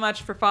guys so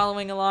much for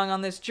following along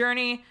on this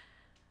journey.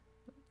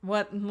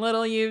 What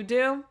little you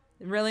do,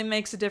 it really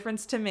makes a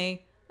difference to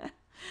me.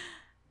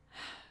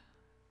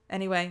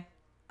 Anyway,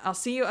 I'll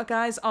see you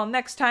guys all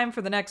next time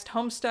for the next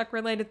Homestuck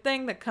related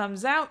thing that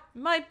comes out.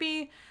 Might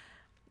be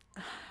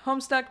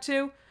Homestuck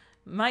 2,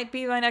 might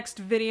be my next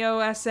video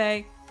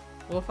essay.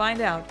 We'll find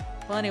out.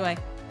 Well, anyway,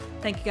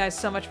 thank you guys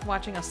so much for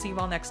watching. I'll see you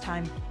all next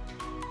time.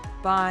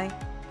 Bye.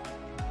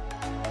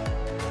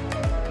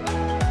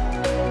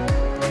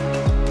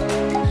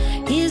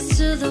 Here's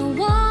to the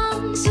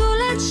ones who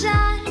let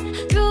shine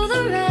through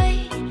the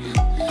rain,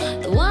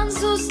 the ones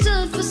who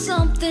stood for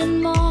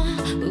something more.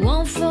 We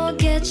won't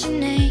forget your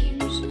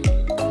names.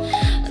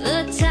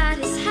 The tide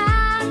is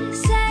high,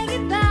 say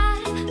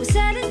goodbye, we're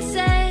setting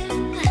sail,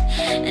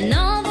 and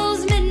all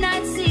those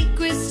midnight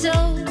secrets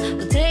told,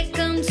 we'll take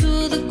them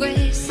to the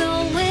grave. So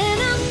when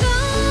I'm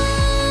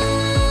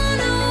gone,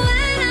 oh,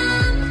 when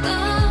I'm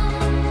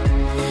gone,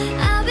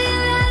 I'll be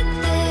right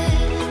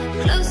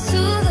there, close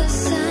to the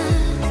sun.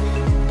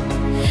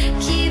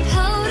 Keep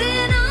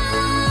holding on,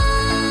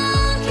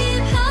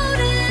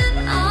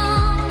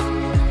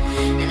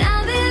 and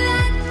I'll be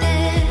right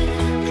there,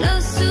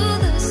 close to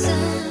the sun.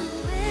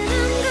 When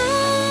I'm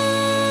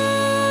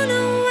gone,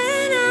 oh,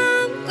 when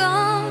I'm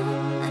gone,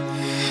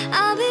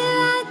 I'll be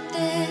right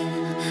there,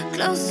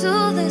 close to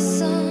the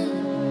sun.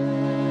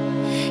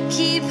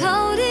 Keep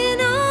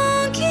holding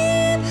on,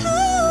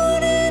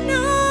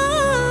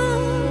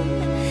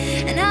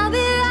 and I'll be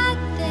right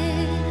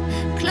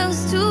there,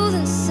 close to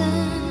the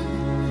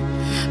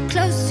sun,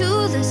 close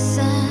to the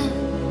sun.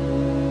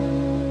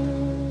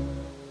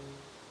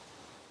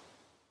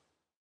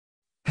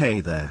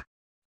 Hey there.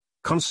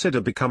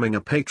 Consider becoming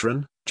a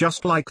patron,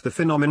 just like the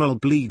phenomenal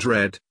Bleed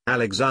Red,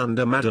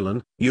 Alexander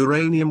Madeline,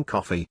 Uranium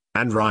Coffee,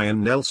 and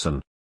Ryan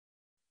Nelson.